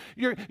things.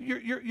 You're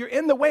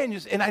in the way,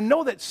 and I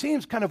know that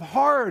seems kind of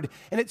hard,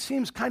 and it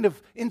seems kind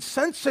of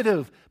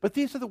insensitive, but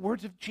these are the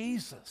words of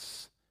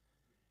Jesus.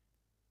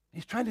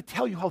 He's trying to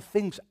tell you how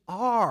things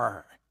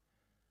are.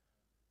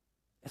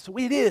 That's the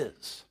way it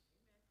is.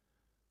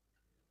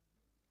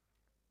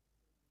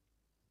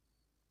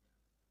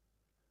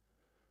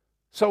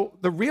 So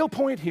the real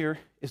point here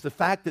is the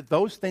fact that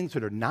those things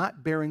that are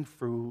not bearing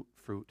fruit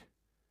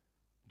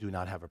do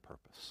not have a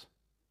purpose.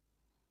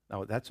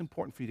 Now, that's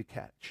important for you to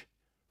catch.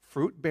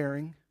 Fruit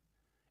bearing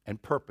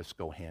and purpose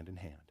go hand in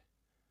hand.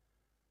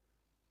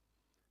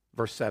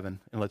 Verse 7,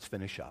 and let's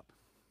finish up.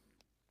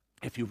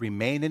 If you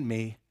remain in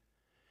me,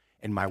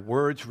 and my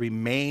words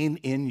remain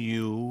in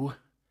you.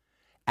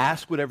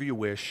 Ask whatever you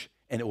wish,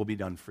 and it will be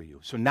done for you.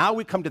 So now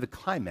we come to the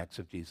climax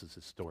of Jesus'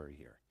 story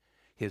here,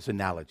 his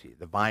analogy,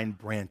 the vine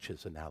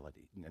branches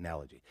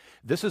analogy.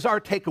 This is our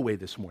takeaway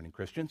this morning,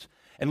 Christians.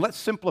 And let's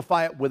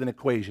simplify it with an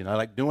equation. I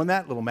like doing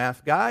that, little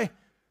math guy.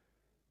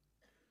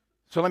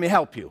 So let me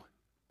help you.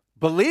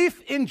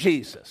 Belief in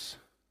Jesus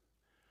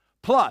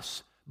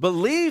plus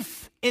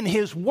belief in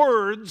his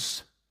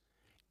words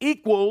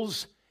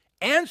equals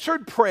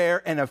answered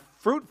prayer and a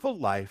fruitful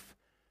life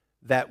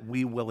that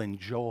we will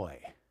enjoy.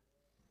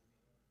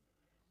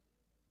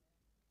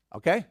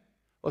 Okay?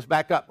 Let's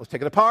back up. Let's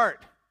take it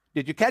apart.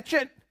 Did you catch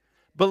it?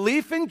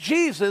 Belief in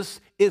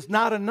Jesus is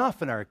not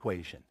enough in our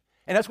equation.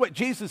 And that's what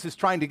Jesus is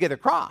trying to get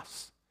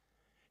across.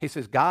 He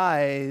says,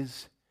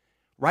 guys,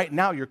 right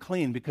now you're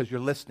clean because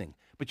you're listening,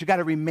 but you got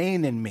to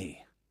remain in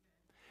me.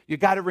 You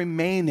got to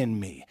remain in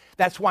me.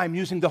 That's why I'm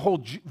using the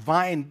whole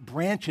vine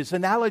branches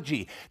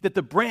analogy, that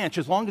the branch,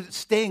 as long as it's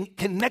staying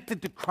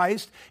connected to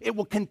Christ, it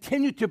will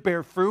continue to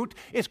bear fruit.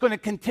 It's going to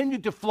continue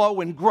to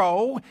flow and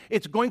grow.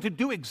 It's going to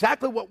do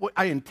exactly what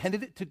I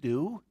intended it to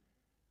do.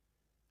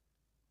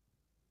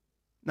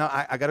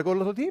 Now, I got to go a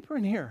little deeper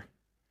in here,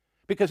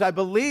 because I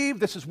believe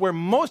this is where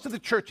most of the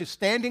church is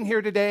standing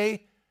here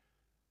today.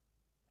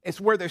 It's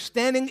where they're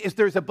standing is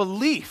there's a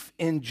belief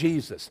in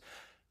Jesus.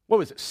 What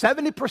was it?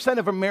 70%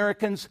 of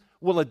Americans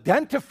will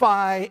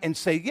identify and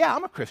say, yeah,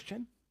 I'm a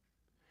Christian.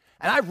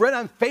 And I've read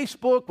on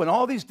Facebook when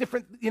all these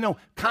different,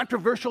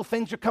 controversial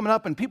things are coming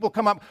up and people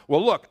come up,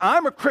 well, look,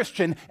 I'm a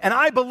Christian and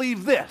I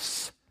believe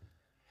this.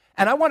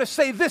 And I want to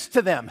say this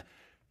to them.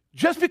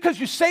 Just because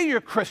you say you're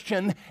a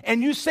Christian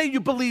and you say you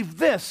believe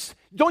this,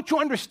 don't you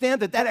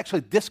understand that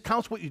actually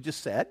discounts what you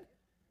just said?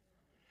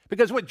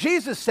 Because what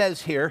Jesus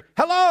says here,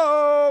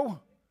 hello,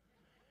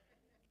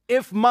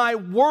 if my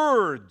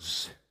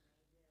words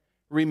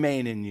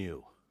remain in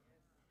you.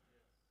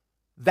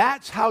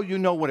 That's how you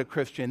know what a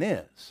Christian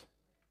is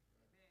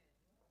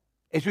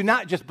you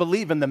not just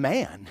believe in the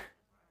man,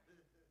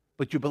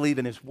 but you believe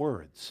in his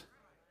words,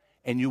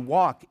 and you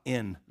walk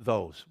in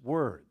those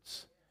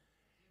words.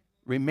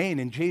 Remain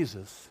in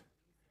Jesus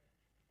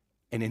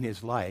and in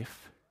his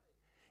life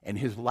and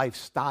his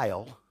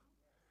lifestyle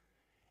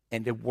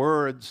and the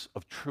words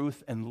of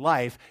truth and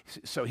life.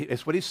 So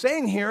that's what he's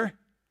saying here.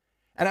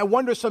 And I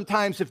wonder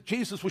sometimes if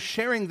Jesus was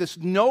sharing this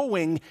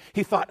knowing,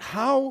 he thought,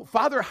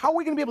 Father, how are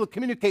we going to be able to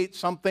communicate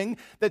something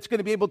that's going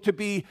to be able to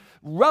be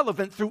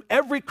relevant through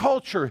every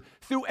culture,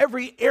 through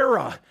every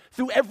era,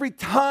 through every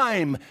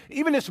time,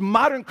 even this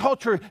modern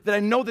culture that I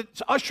know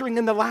that's ushering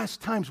in the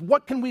last times?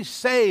 What can we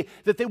say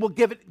that they will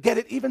get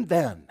it even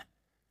then?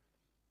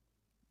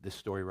 This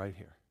story right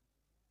here.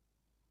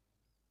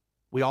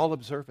 We all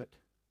observe it.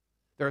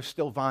 There are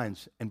still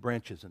vines and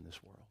branches in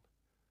this world.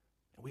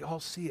 We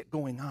all see it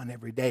going on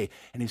every day.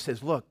 And he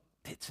says, look,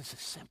 it's as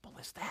simple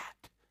as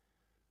that.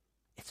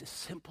 It's as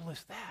simple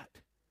as that.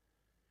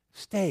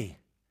 Stay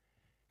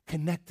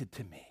connected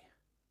to me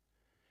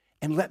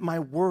and let my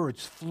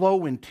words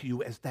flow into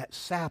you as that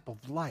sap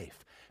of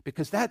life,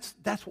 because that's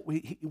what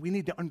we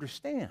need to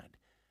understand.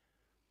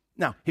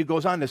 Now, he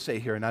goes on to say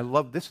here, and I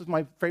love, this is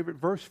my favorite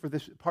verse for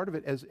this part of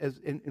it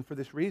and for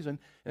this reason,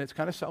 and it's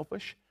kind of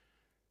selfish,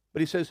 but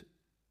he says,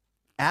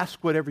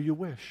 ask whatever you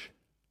wish.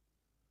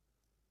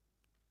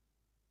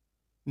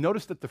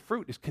 Notice that the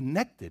fruit is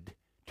connected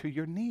to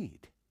your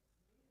need.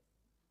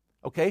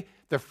 Okay?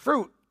 The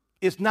fruit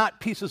is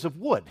not pieces of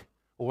wood.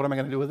 Well, what am I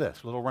going to do with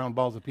this? Little round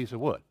balls of piece of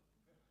wood.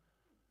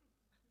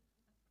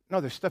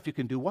 No, there's stuff you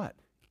can do what?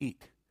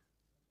 Eat.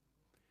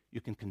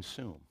 You can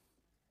consume.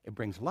 It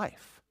brings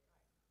life.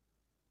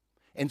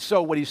 And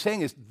so what he's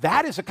saying is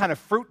that is a kind of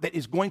fruit that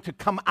is going to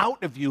come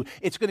out of you.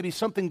 It's going to be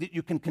something that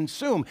you can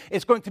consume.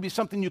 It's going to be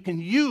something you can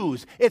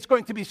use. It's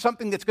going to be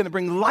something that's going to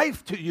bring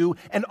life to you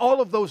and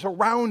all of those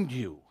around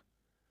you.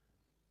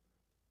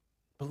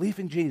 Belief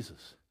in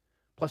Jesus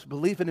plus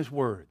belief in his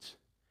words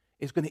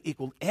is going to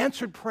equal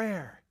answered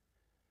prayer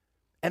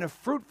and a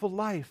fruitful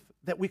life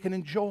that we can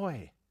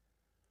enjoy.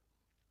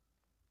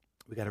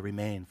 We got to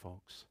remain,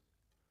 folks.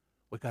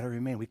 We got to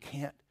remain. We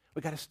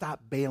got to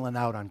stop bailing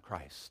out on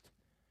Christ.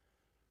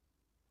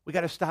 We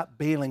got to stop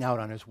bailing out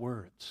on his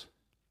words.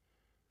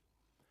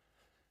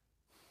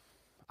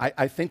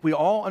 I think we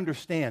all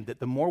understand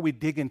that the more we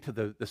dig into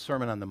the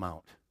Sermon on the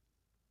Mount,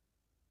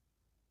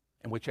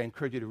 and which I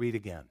encourage you to read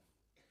again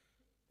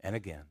and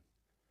again,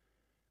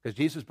 because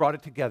Jesus brought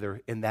it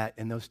together in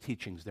those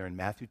teachings there in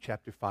Matthew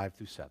chapter 5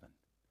 through 7.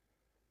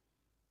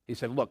 He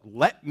said, look,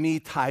 let me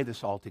tie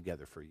this all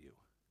together for you.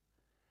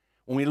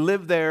 When we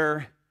live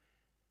there,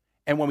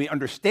 and when we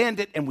understand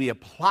it and we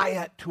apply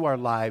it to our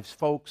lives,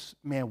 folks,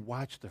 man,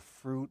 watch the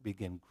fruit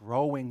begin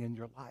growing in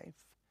your life.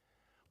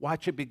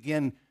 Watch it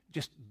begin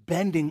just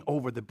bending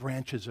over the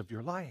branches of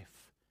your life.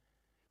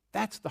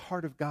 That's the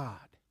heart of God.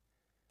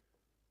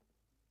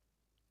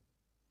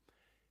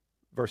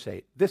 Verse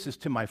 8, this is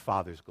to my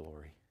Father's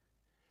glory,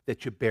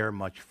 that you bear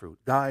much fruit.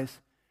 Guys,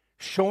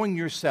 showing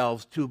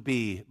yourselves to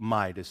be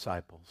my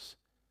disciples.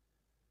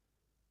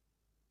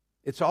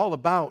 It's all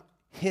about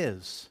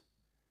his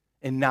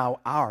and now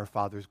our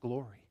Father's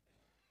glory.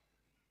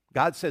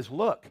 God says,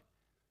 look,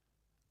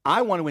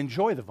 I want to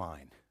enjoy the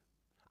vine.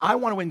 I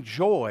want to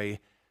enjoy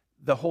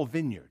the whole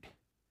vineyard.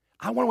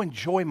 I want to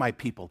enjoy my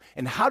people.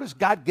 And how does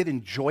God get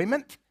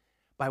enjoyment?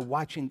 By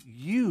watching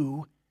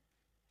you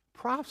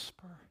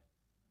prosper.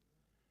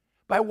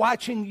 By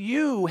watching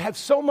you have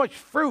so much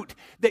fruit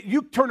that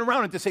you turn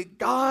around and just say,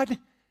 God,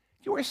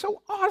 you are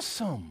so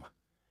awesome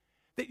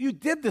that you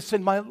did this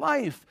in my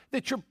life,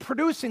 that you're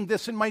producing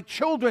this in my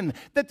children,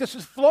 that this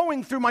is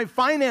flowing through my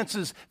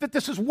finances, that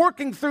this is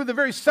working through the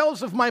very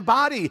cells of my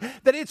body,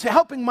 that it's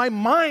helping my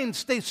mind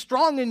stay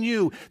strong in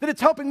you, that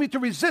it's helping me to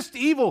resist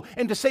evil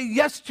and to say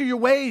yes to your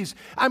ways.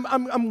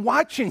 I'm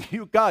watching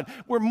you, God,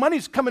 where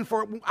money's coming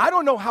for. I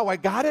don't know how I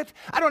got it.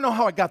 I don't know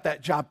how I got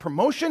that job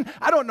promotion.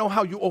 I don't know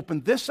how you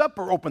opened this up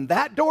or opened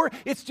that door.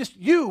 It's just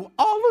you,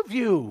 all of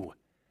you,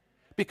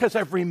 because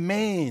I've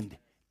remained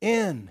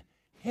in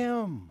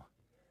him.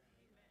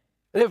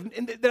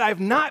 That I've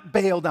not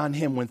bailed on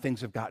him when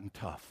things have gotten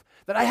tough.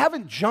 That I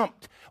haven't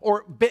jumped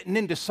or bitten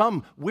into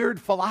some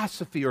weird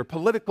philosophy or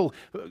political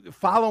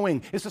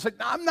following. It's just like,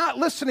 I'm not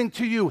listening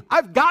to you.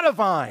 I've got a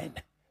vine.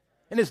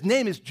 And his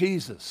name is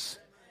Jesus.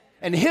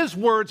 And his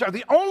words are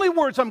the only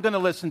words I'm going to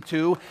listen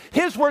to.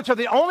 His words are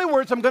the only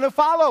words I'm going to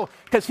follow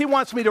because he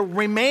wants me to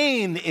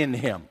remain in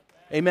him.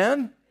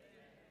 Amen?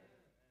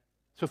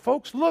 So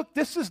folks, look,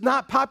 this is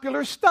not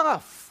popular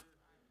stuff.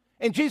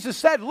 And Jesus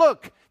said,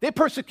 look, they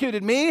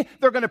persecuted me,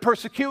 they're going to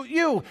persecute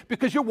you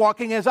because you're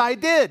walking as I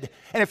did.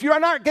 And if you're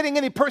not getting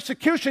any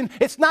persecution,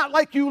 it's not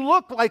like you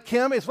look like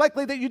him. It's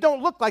likely that you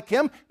don't look like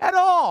him at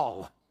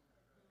all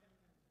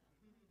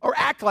or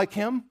act like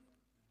him.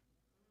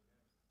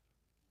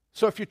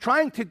 So if you're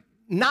trying to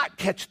not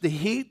catch the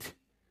heat,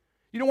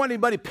 you don't want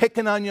anybody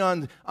picking on you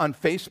on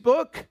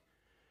Facebook.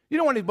 You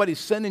don't want anybody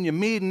sending you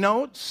mean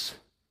notes.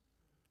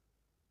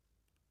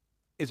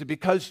 Is it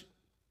because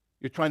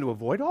you're trying to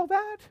avoid all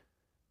that?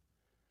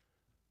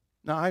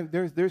 Now,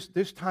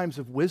 there's times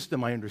of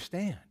wisdom I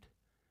understand.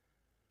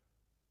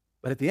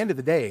 But at the end of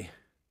the day,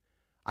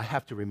 I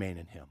have to remain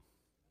in him.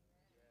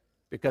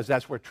 Because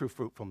that's where true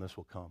fruitfulness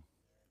will come.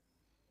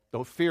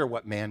 Don't fear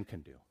what man can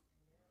do.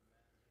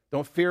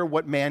 Don't fear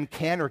what man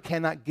can or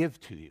cannot give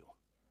to you.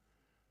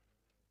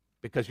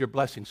 Because your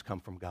blessings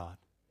come from God.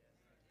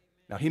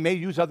 Now, he may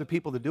use other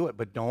people to do it,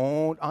 but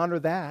don't honor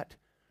that.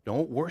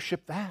 Don't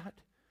worship that.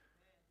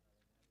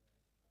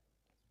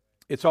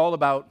 It's all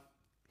about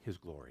his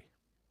glory.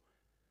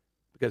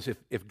 Because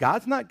if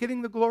God's not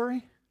getting the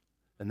glory,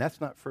 then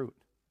that's not fruit.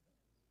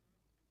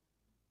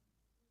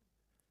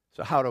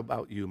 So how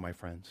about you, my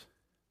friends?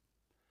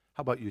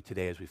 How about you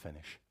today as we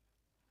finish?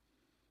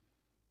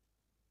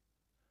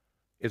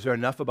 Is there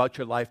enough about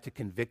your life to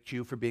convict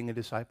you for being a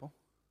disciple?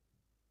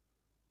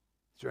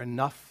 Is there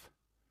enough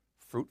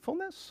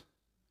fruitfulness?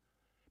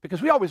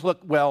 Because we always look,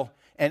 well,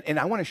 and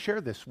I want to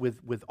share this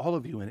with all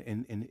of you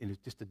in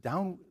just a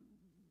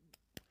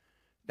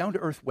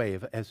down-to-earth way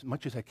as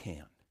much as I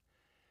can.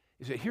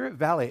 Is that here at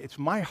Valley, it's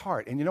my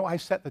heart, and I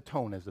set the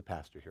tone as the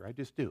pastor here. I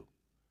just do.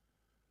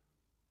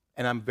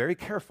 And I'm very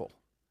careful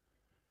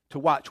to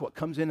watch what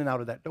comes in and out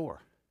of that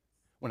door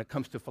when it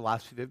comes to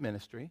philosophy of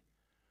ministry,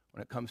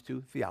 when it comes to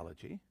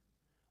theology,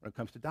 when it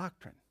comes to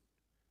doctrine.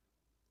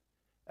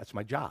 That's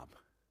my job.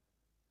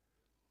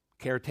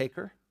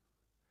 Caretaker,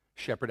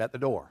 shepherd at the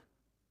door,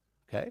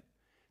 okay?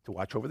 To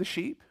watch over the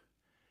sheep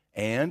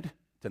and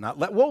to not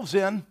let wolves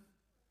in.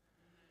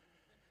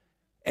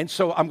 And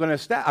so I'm going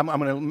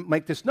to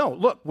make this known.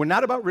 Look, we're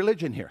not about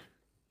religion here.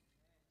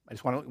 I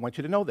just want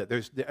you to know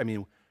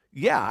that.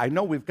 I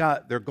know we've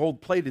got their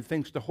gold-plated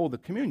things to hold the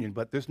communion,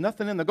 but there's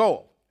nothing in the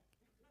gold.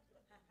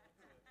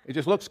 It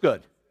just looks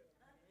good.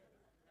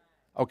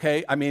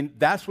 Okay?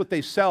 That's what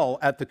they sell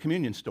at the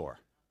communion store.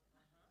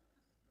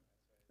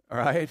 All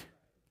right?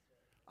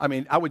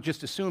 I would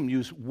just assume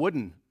use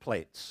wooden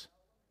plates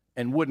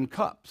and wooden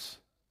cups.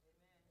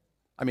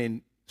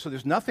 So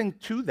there's nothing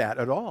to that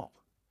at all.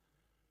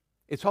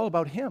 It's all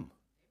about him.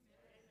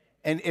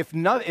 And if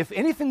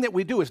anything that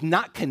we do is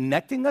not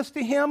connecting us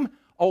to him,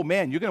 oh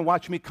man, you're going to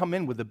watch me come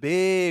in with the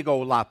big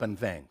old lopping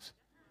things.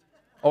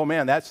 Oh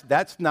man,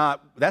 that's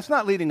not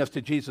leading us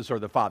to Jesus or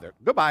the Father.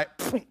 Goodbye.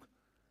 And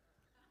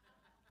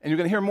you're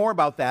going to hear more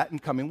about that in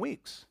coming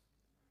weeks.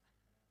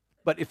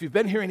 But if you've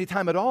been here any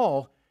time at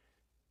all,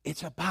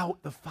 it's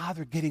about the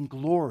Father getting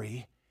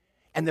glory,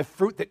 and the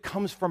fruit that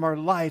comes from our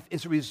life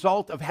is a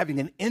result of having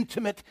an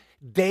intimate,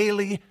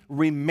 daily,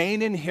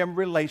 remain in him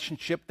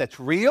relationship that's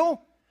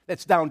real,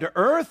 that's down to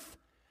earth,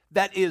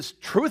 that is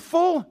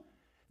truthful,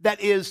 that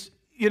is,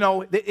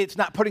 it's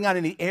not putting on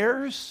any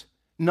airs.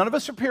 None of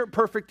us are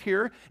perfect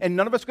here, and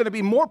none of us are going to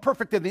be more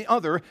perfect than the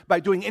other by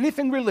doing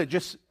anything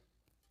religious,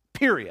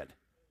 period.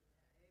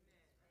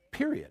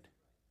 Period.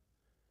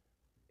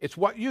 It's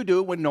what you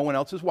do when no one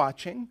else is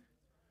watching.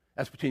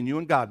 That's between you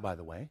and God, by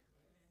the way.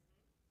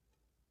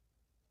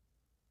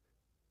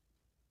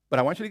 But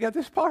I want you to get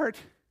this part.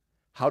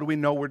 How do we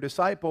know we're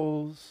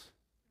disciples?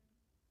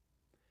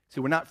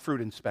 See, we're not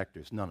fruit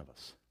inspectors, none of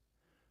us.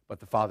 But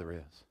the Father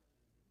is.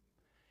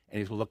 And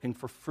he's looking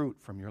for fruit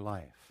from your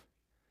life.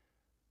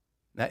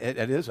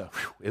 It is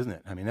isn't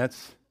it? I mean, it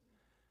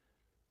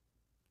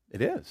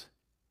is.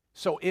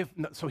 So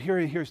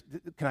here's,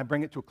 can I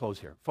bring it to a close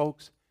here?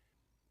 Folks,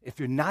 if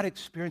you're not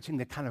experiencing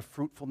the kind of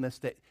fruitfulness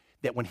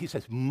that when he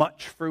says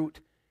much fruit,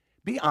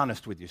 be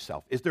honest with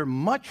yourself. Is there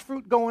much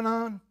fruit going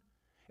on?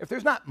 If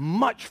there's not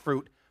much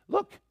fruit,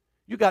 look,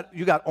 you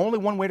got only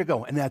one way to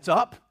go, and that's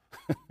up.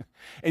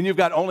 And you've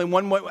got only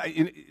one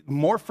way,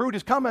 more fruit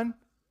is coming.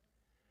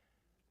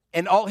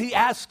 And all he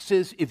asks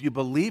is, if you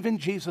believe in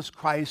Jesus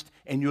Christ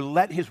and you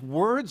let his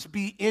words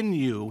be in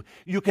you,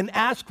 you can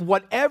ask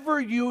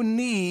whatever you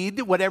need,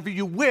 whatever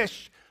you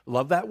wish.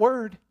 Love that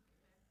word.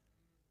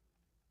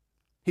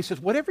 He says,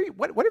 whatever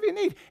you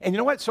need. And you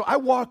know what? So I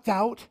walked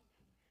out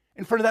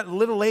in front of that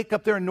little lake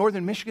up there in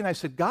northern Michigan. I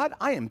said, God,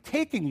 I am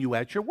taking you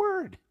at your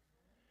word.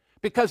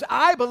 Because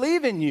I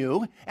believe in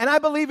you and I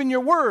believe in your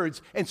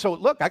words. And so,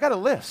 look, I got a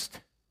list.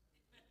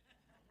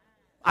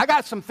 I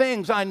got some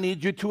things I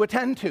need you to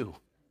attend to.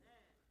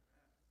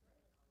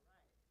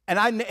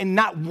 And in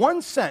not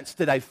one sense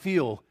did I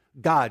feel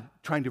God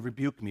trying to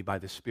rebuke me by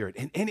the Spirit.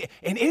 And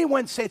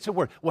anyone say it's a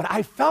word. What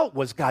I felt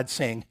was God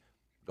saying,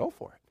 go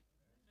for it.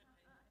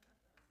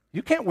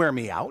 You can't wear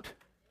me out.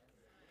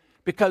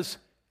 Because,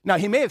 now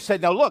he may have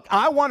said, now look,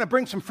 I want to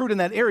bring some fruit in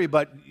that area,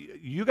 but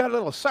you got a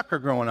little sucker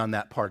growing on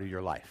that part of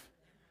your life.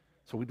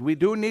 So we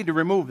do need to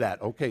remove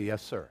that. Okay,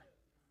 yes, sir.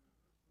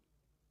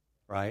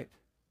 Right?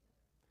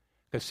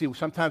 Because see,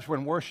 sometimes we're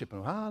in worship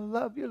and I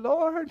love you,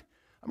 Lord.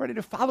 I'm ready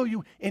to follow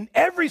you in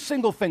every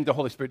single thing. The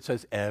Holy Spirit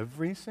says,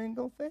 every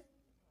single thing.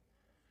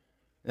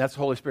 And that's the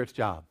Holy Spirit's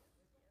job.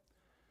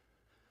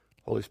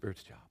 Holy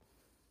Spirit's job.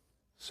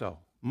 So,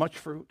 much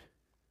fruit.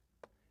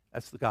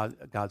 That's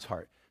God's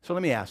heart. So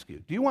let me ask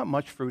you, do you want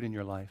much fruit in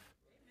your life?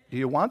 Do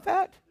you want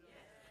that?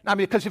 I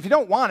mean, because if you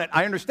don't want it,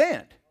 I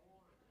understand.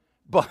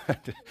 But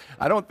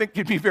I don't think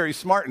you'd be very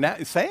smart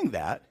in saying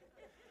that.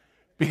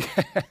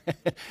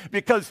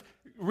 Because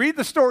read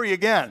the story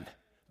again.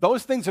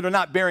 Those things that are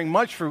not bearing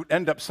much fruit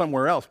end up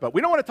somewhere else. But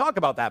we don't want to talk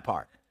about that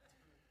part.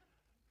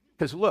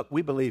 Because look,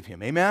 we believe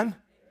him. Amen?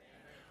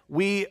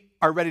 We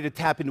are ready to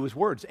tap into his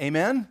words.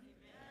 Amen?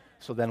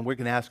 So then we're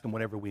going to ask him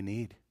whatever we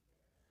need.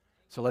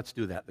 So let's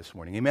do that this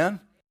morning.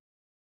 Amen?